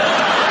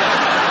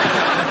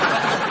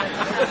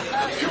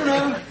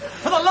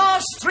 for the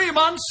last 3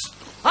 months,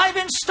 I've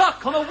been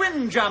stuck on a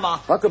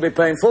windjammer. That could be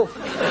painful.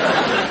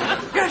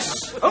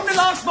 Yes, only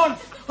last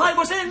month I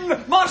was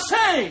in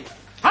Marseille.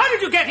 How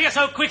did you get here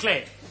so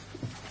quickly?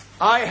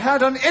 I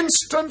had an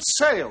instant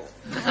sail.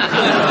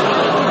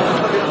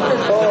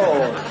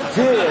 Oh,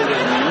 dear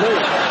me.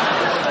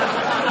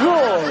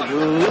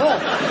 Good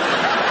Lord.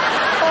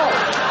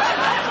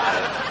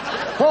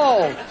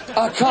 Oh,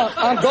 I can't.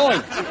 I'm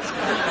going.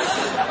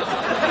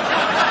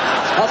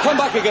 I'll come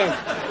back again.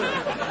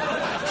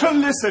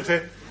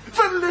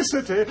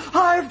 Felicity,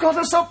 I've got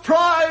a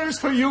surprise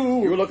for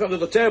you. You look under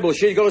the table.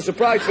 She's got a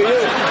surprise for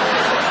you.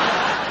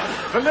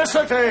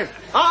 Felicity,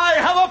 I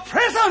have a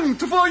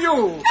present for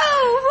you.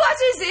 Oh, what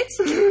is it?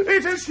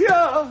 It is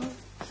here.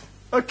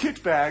 A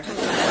kit bag.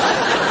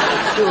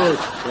 Good.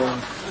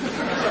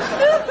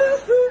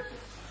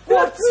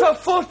 What's a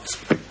foot?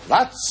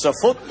 That's a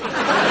foot.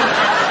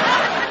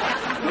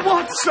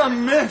 What's a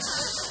miss?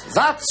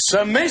 That's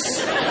a miss.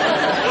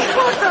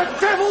 What the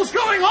devil's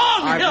going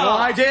on I've here? no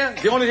idea.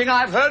 The only thing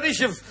I've heard is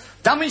you've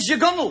damaged your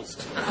gunnels.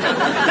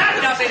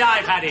 That does it.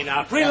 I've had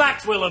enough.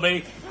 Relax,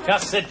 Willoughby.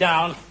 Just sit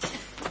down.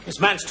 This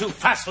man's too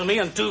fast for me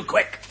and too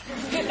quick.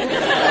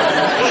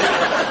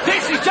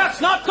 This is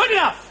just not good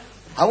enough.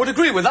 I would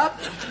agree with that.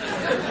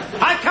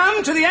 I've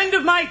come to the end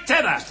of my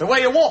tether. The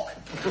way you walk.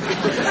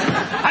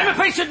 I'm a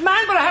patient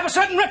man, but I have a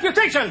certain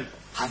reputation.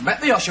 I've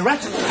met the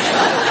usherette.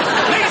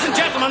 Ladies and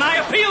gentlemen, I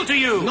appeal to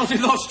you. Not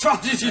in those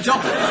trousers, you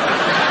don't.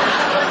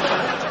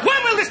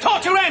 When will this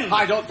torture end?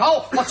 I don't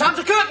know. What time's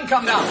the curtain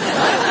come down?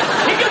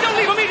 If you don't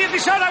leave immediately,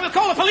 sir, I will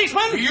call a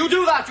policeman. You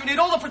do that. You need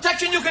all the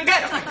protection you can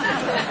get.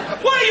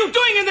 What are you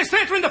doing in this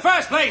theatre in the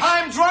first place?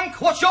 I'm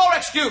drunk. What's your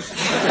excuse?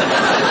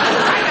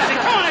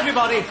 Come on,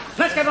 everybody.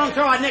 Let's get on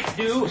to our next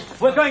due.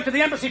 We're going to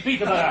the Embassy,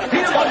 Peterborough.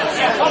 Peterborough?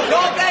 Yes. Oh,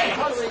 no,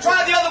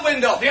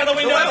 window. The other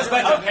window.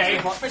 Okay.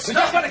 We just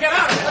got to get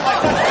out.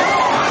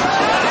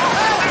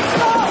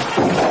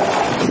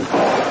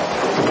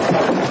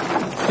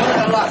 Done it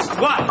at last.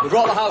 What? We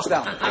roll the house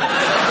down. Can I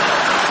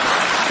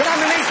have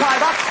my meat pie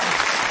back?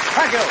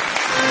 Thank you.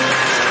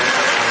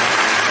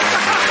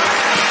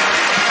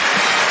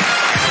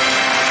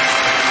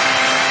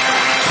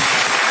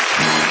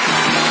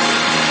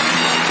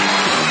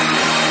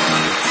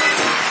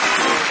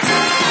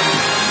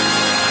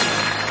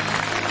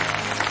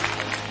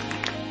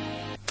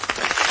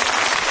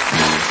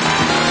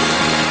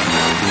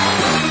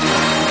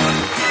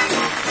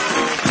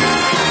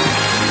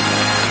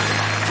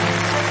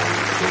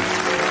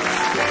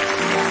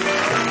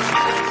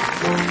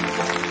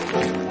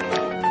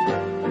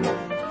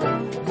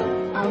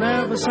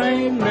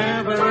 Say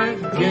never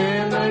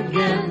again,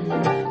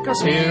 again,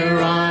 'cause here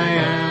I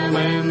am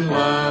in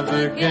love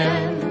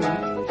again,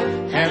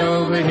 head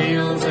over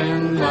heels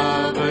in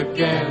love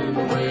again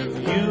with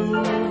you.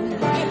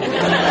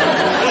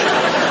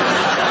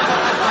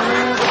 I'll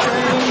never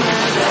say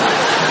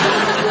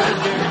never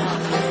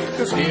again,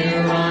 'cause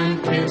here I'm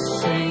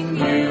kissing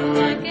you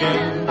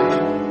again.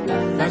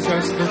 That's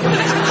just the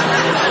thing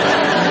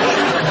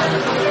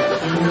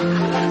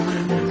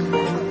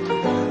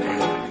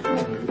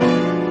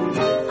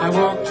I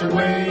walked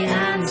away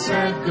and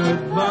said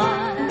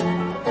goodbye.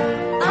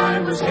 I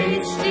was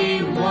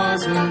hasty,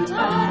 wasn't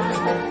I?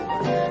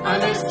 I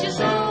missed you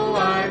so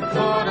I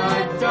thought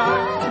I'd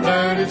die.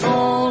 But it's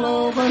all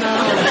over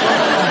now.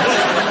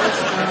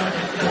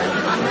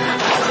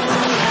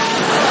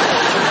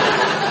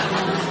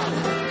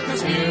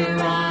 Cause here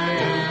I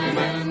am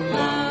in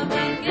love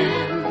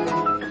again.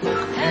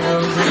 Head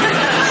over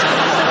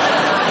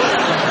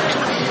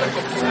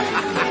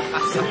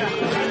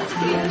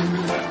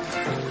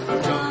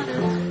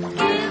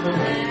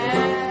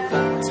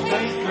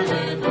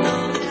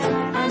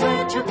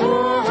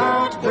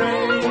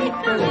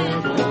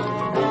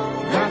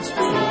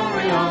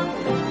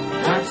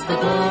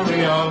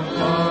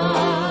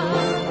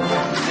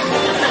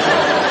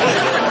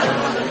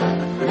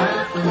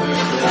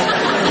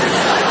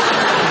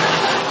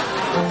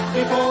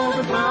before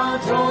the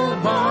clouds roll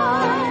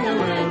by a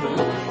little.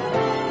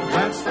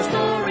 That's the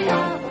story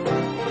of,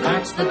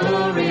 that's the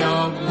glory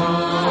of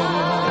love.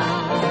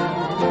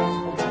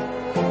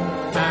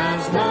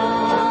 As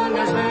long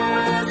as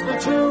there's the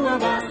two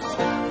of us,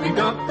 we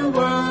got the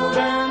world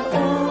and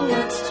all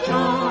its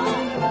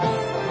charms.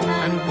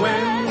 And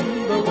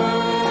when the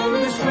world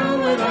is through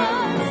with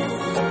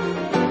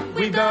us,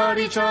 we got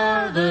each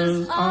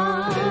other's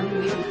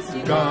arms.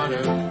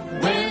 Gotta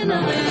win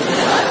a little.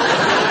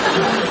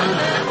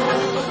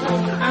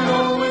 And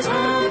always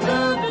have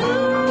the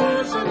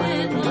blues a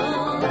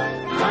little.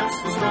 That's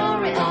the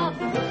story of,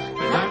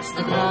 that's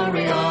the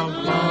glory of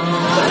love.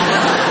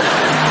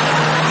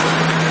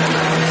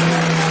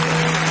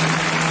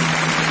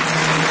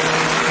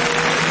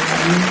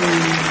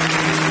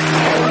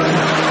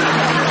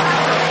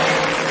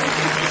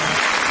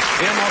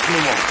 Dear Martin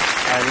and Walter,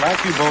 I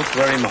like you both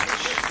very much.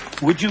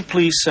 Would you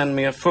please send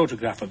me a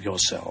photograph of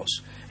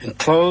yourselves,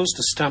 enclosed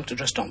a stamped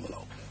addressed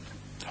envelope?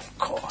 Of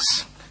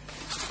course.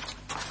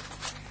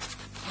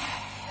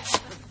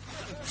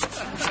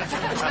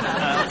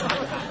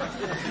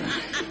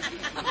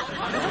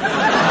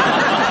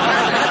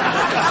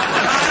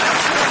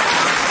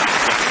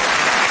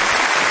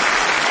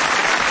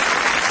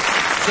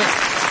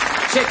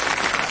 Sit.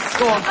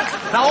 Go on.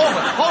 Now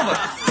over.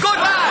 Good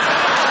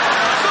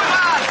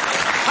lad.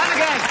 And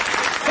again.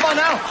 Come on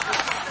now.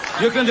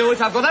 You can do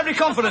it. I've got every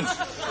confidence.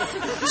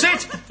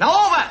 Sit. Now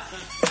over.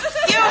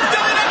 You've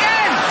done it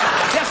again.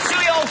 You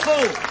silly old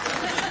fool.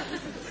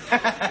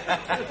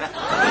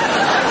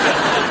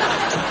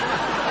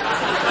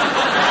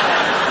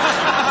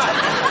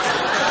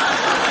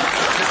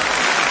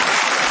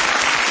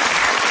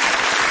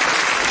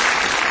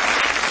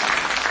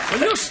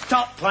 Will you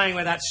stop playing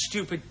with that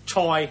stupid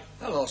toy?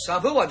 Hello,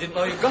 Sabu. I didn't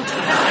know you'd got to. Oh,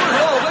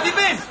 where have you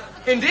been?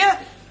 India?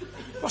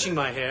 Washing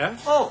my hair.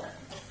 Oh,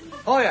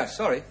 yeah,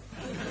 sorry.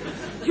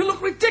 You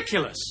look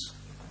ridiculous.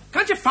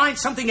 Can't you find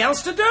something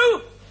else to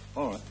do?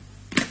 All right.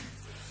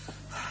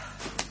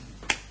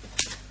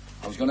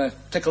 I was going to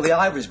tickle the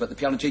ivories, but the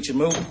piano teacher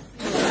moved.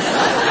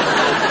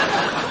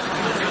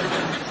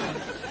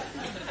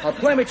 I'll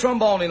play my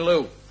trombone in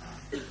lieu.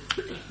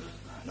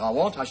 No, I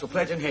won't. I shall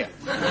play it in here.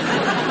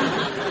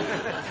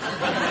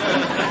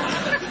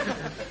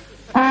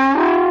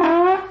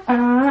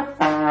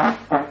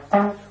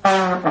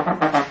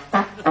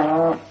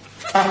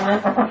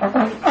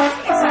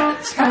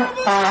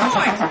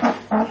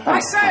 I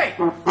say!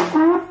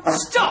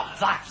 Stop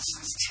that!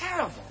 It's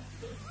terrible.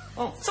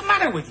 Oh, what's the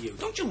matter with you?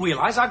 Don't you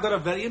realise I've got a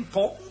very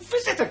important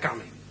visitor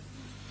coming?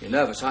 You're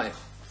nervous, aren't you?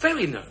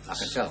 Very nervous. I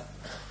can tell.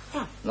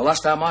 And the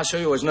last time I saw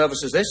you as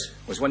nervous as this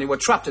was when you were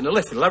trapped in the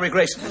lift with Larry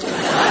Grayson. Just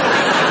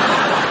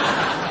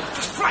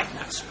frighten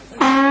us.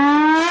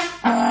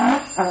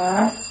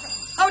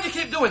 How would you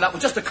keep doing that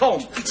with just a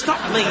comb? It's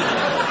not me.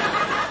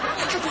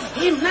 Look at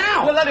him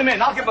now. Well, let him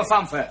in. I'll give him a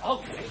fanfare.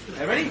 Okay.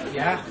 You ready?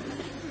 Yeah.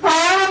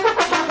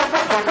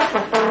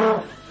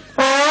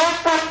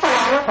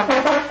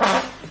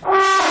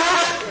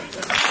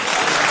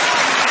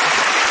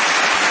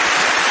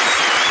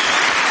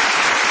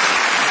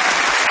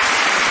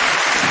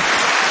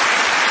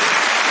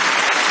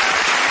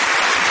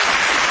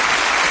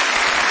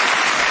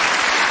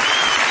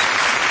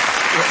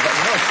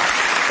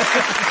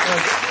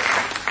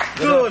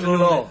 Good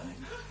Lord.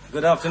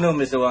 Good afternoon,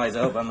 Mr. Wise.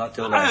 I hope I'm not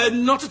too late.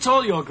 Not at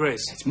all, Your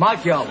Grace. It's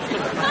Mike Young.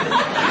 Absolutely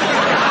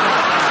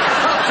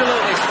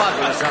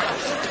fabulous,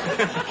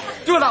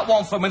 that. Do that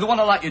one for me, the one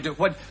I like you do.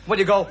 When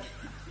you go,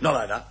 not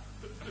like that.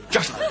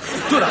 Just like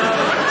that. Do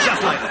that.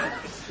 Just like that.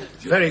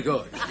 Very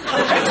good.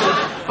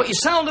 Excellent. But you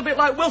sound a bit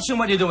like Wilson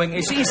when you're doing it.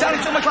 You see, you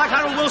sound too much like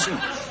Harold Wilson.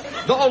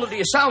 Not only do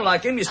you sound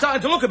like him, you're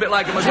starting to look a bit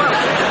like him as well.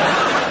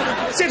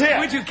 Sit here.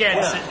 Would you care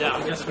to sit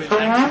down? Just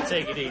relax and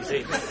take it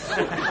easy.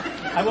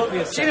 I won't be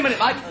a See you in a minute,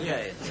 Mike.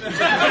 Yeah.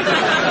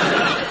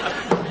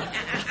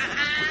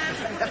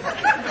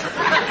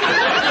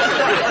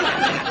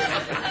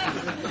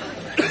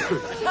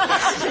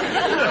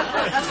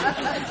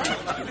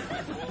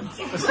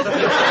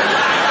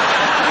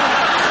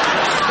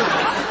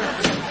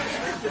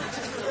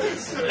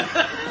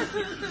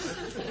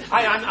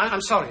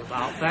 I'm sorry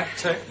about that,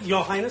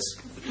 Your Highness.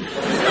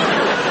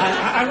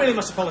 I really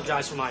must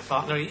apologise for my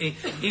partner.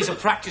 He's a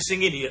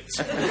practising idiot.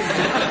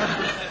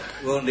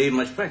 Won't need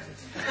much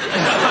practice.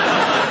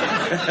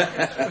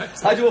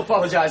 I do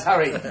apologise,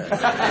 Harry.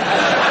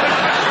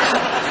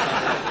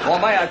 Or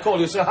may I call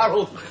you Sir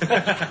Harold?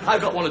 I've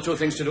got one or two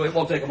things to do. It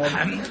won't take a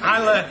moment.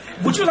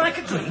 Would you like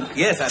a drink?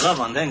 Yes, I'd love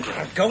one, thank you.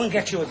 Go and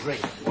get you a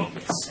drink. 1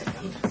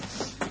 second.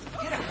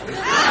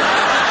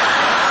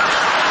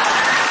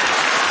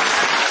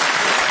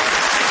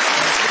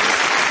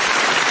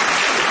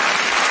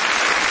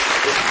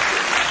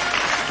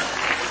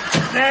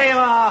 There you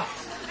are.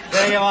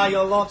 There you are,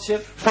 Your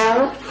Lordship.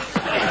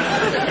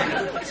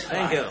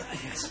 Thank you.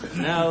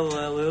 Now,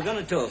 we were going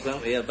to talk,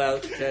 weren't we,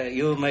 about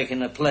you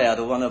making a play out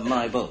of one of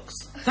my books.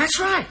 That's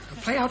right. A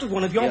play out of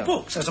one of your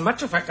books. As a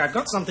matter of fact, I've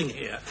got something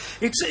here.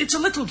 It's a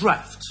little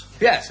draft.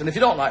 Yes, and if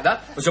you don't like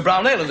that, there's a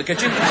brown ale in the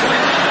kitchen.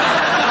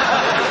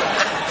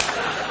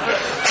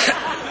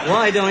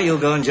 Why don't you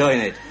go and join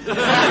it?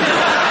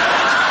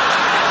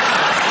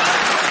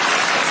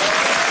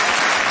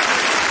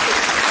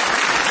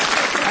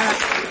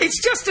 It's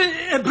just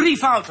a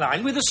brief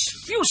outline with a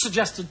few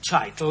suggested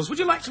titles. Would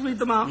you like to read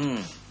them out?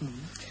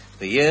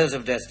 The Years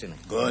of Destiny.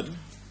 Good.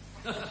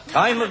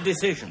 Time of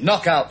Decision.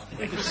 Knockout.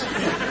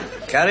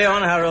 Carry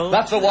on, Harold.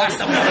 That's the one.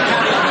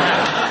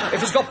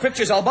 If it's got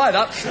pictures, I'll buy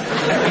that.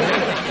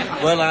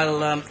 Well,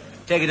 I'll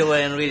take it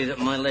away and read it at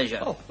my leisure.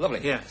 Oh,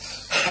 lovely.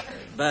 Yes.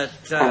 But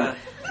there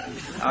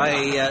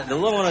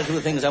were one or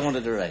two things I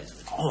wanted to raise.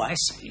 Oh, I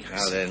see.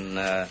 Now then,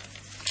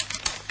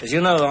 as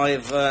you know,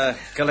 I've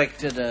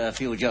collected a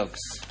few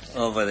jokes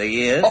over the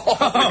years.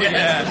 Oh,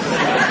 yes.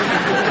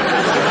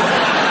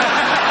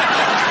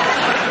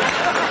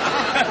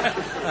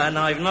 And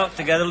I've knocked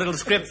together a little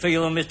script for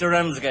you and Mr.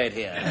 Ramsgate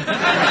here.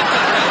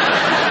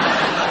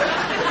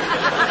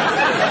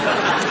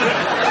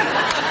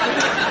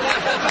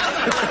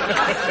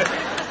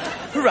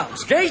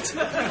 Ramsgate?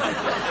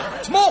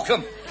 It's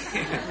Morecambe.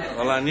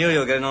 Well, I knew you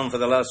were getting on for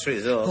the last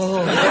resort.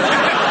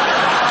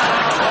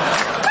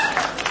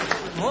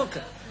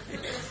 Morecambe?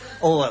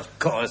 Oh, of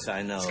course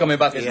I know. It's coming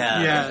back, isn't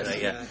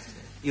it? Yeah.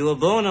 You were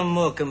born on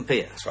Morecambe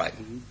Pier. That's right.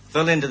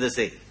 Fell into the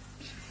sea.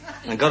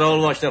 And got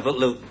all washed up at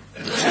Luton.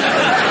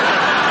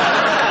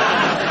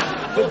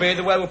 Could be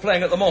the way we're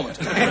playing at the moment.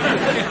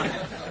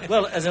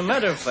 Well, as a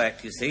matter of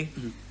fact, you see,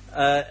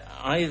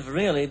 I've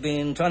really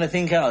been trying to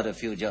think out a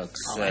few jokes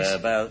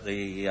about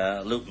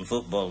the Luton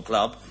Football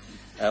Club,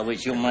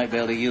 which you might be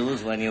able to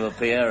use when you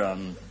appear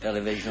on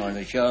television or in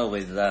a show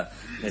with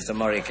Mr.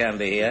 Murray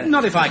Canby here.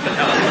 Not if I can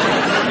help.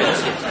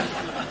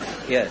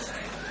 Yes.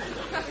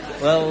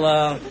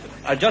 Well,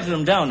 I jotted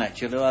them down,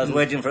 actually. I was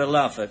waiting for a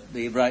laugh at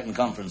the Brighton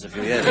conference a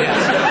few years ago.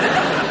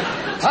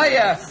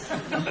 Hiya!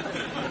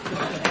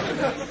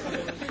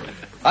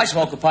 I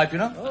smoke a pipe, you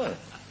know. Oh.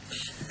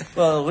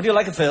 Well, would you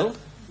like a fill?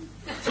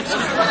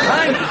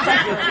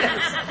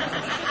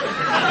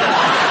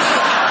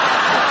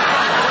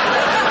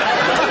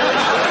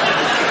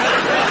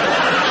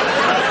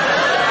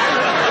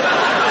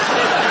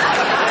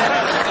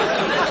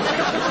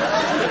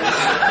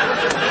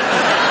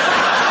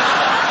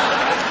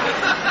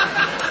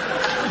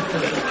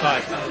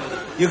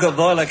 You could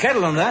boil a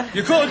kettle on that.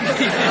 You could.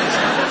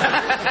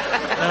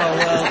 Oh,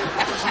 well,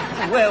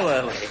 where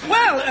were we?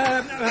 Well,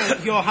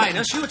 Your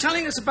Highness, you were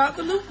telling us about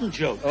the Luton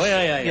joke. Oh,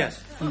 yeah. Yes.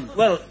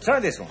 Well, try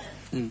this one.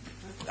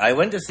 I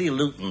went to see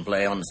Luton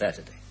play on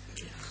Saturday.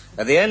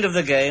 At the end of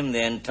the game,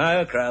 the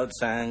entire crowd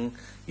sang,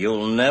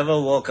 "You'll Never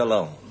Walk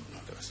Alone."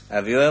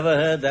 Have you ever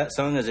heard that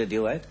song as a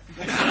duet?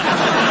 What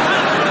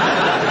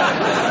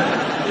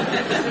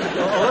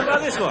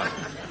about this one?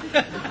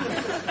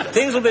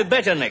 Things will be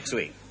better next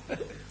week.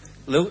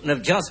 Luton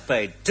have just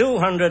paid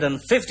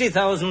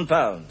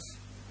 £250,000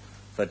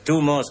 for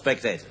 2 more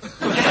spectators.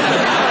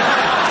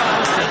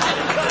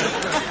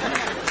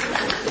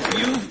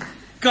 You've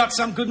got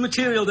some good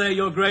material there,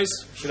 Your Grace.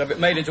 Should have it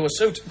made into a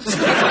suit.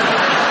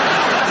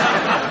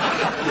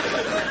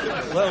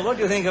 Well, what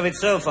do you think of it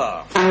so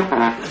far?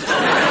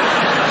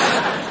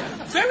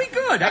 Very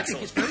good. I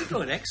think it's very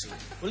good.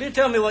 Excellent. Will you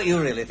tell me what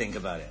you really think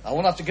about it? I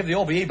won't have to give the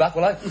OBE back,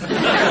 will I? No,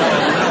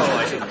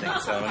 I shouldn't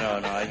think so.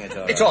 No, I think it's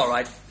all right. It's all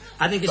right.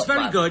 I think it's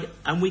very good,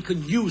 and we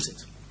can use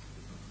it.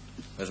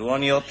 As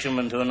one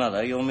Yorkshireman to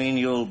another, you mean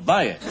you'll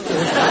buy it?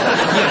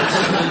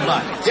 Yes, we'll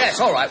buy it. Yes,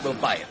 all right, we'll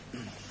buy it.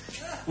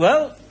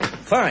 Well,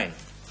 fine.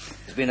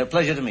 It's been a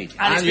pleasure to meet you.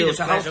 And it's been a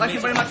Sir pleasure. Thank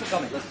you very much for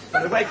coming. It's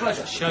been a great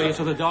pleasure. Show you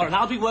to the door, and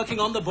I'll be working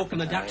on the book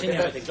and adapting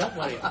everything. Don't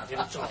worry about it.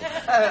 It's all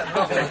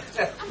right.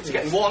 It's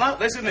getting worn out,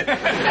 this, isn't it?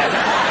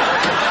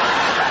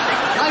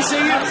 Nice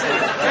seeing you.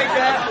 Take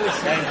care.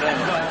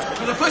 It's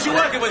been a pleasure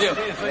working with you.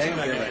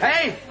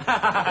 Hey,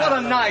 what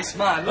a nice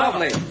man.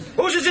 Lovely.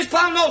 Whose is this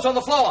pound note on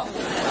the floor?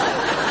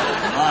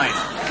 Mine.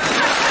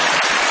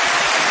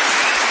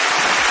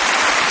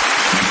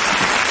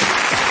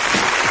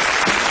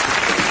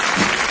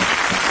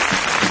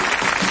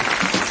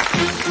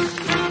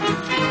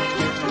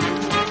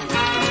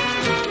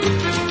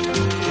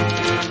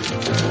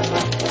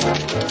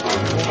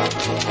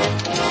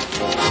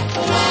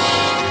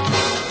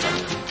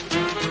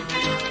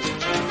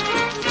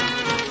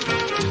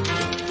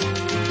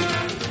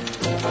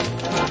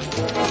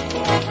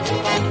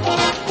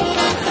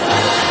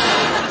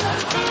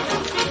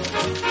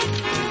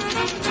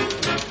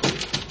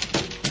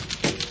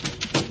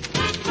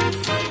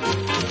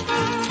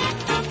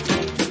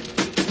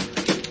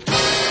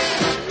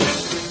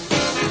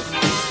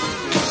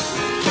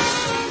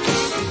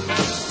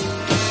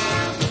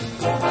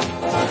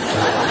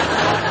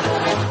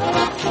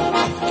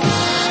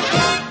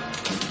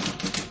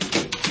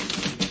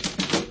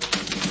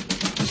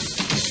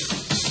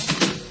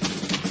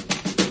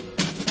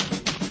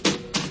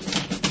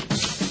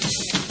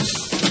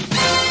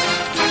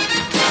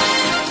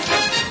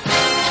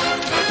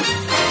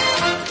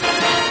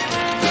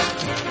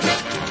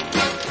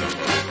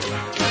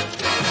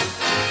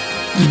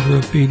 You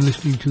have been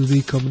listening to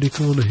the Comedy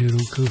Corner here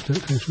on Coast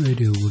Access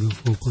Radio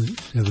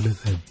 104.7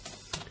 FM.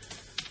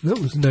 That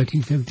was the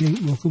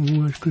 1978 Welcome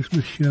and Wise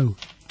Christmas show.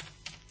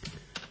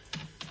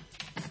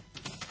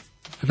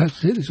 I'd like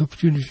to take this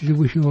opportunity to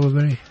wish you all a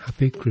very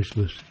happy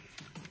Christmas.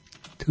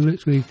 Till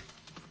next week,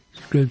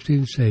 it's Graham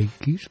Stevens saying,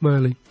 keep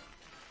smiling.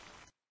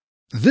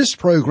 This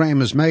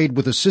program is made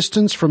with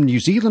assistance from New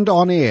Zealand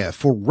On Air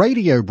for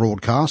radio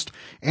broadcast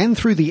and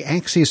through the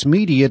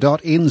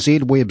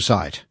accessmedia.nz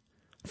website.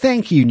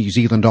 Thank you, New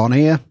Zealand On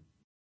Air.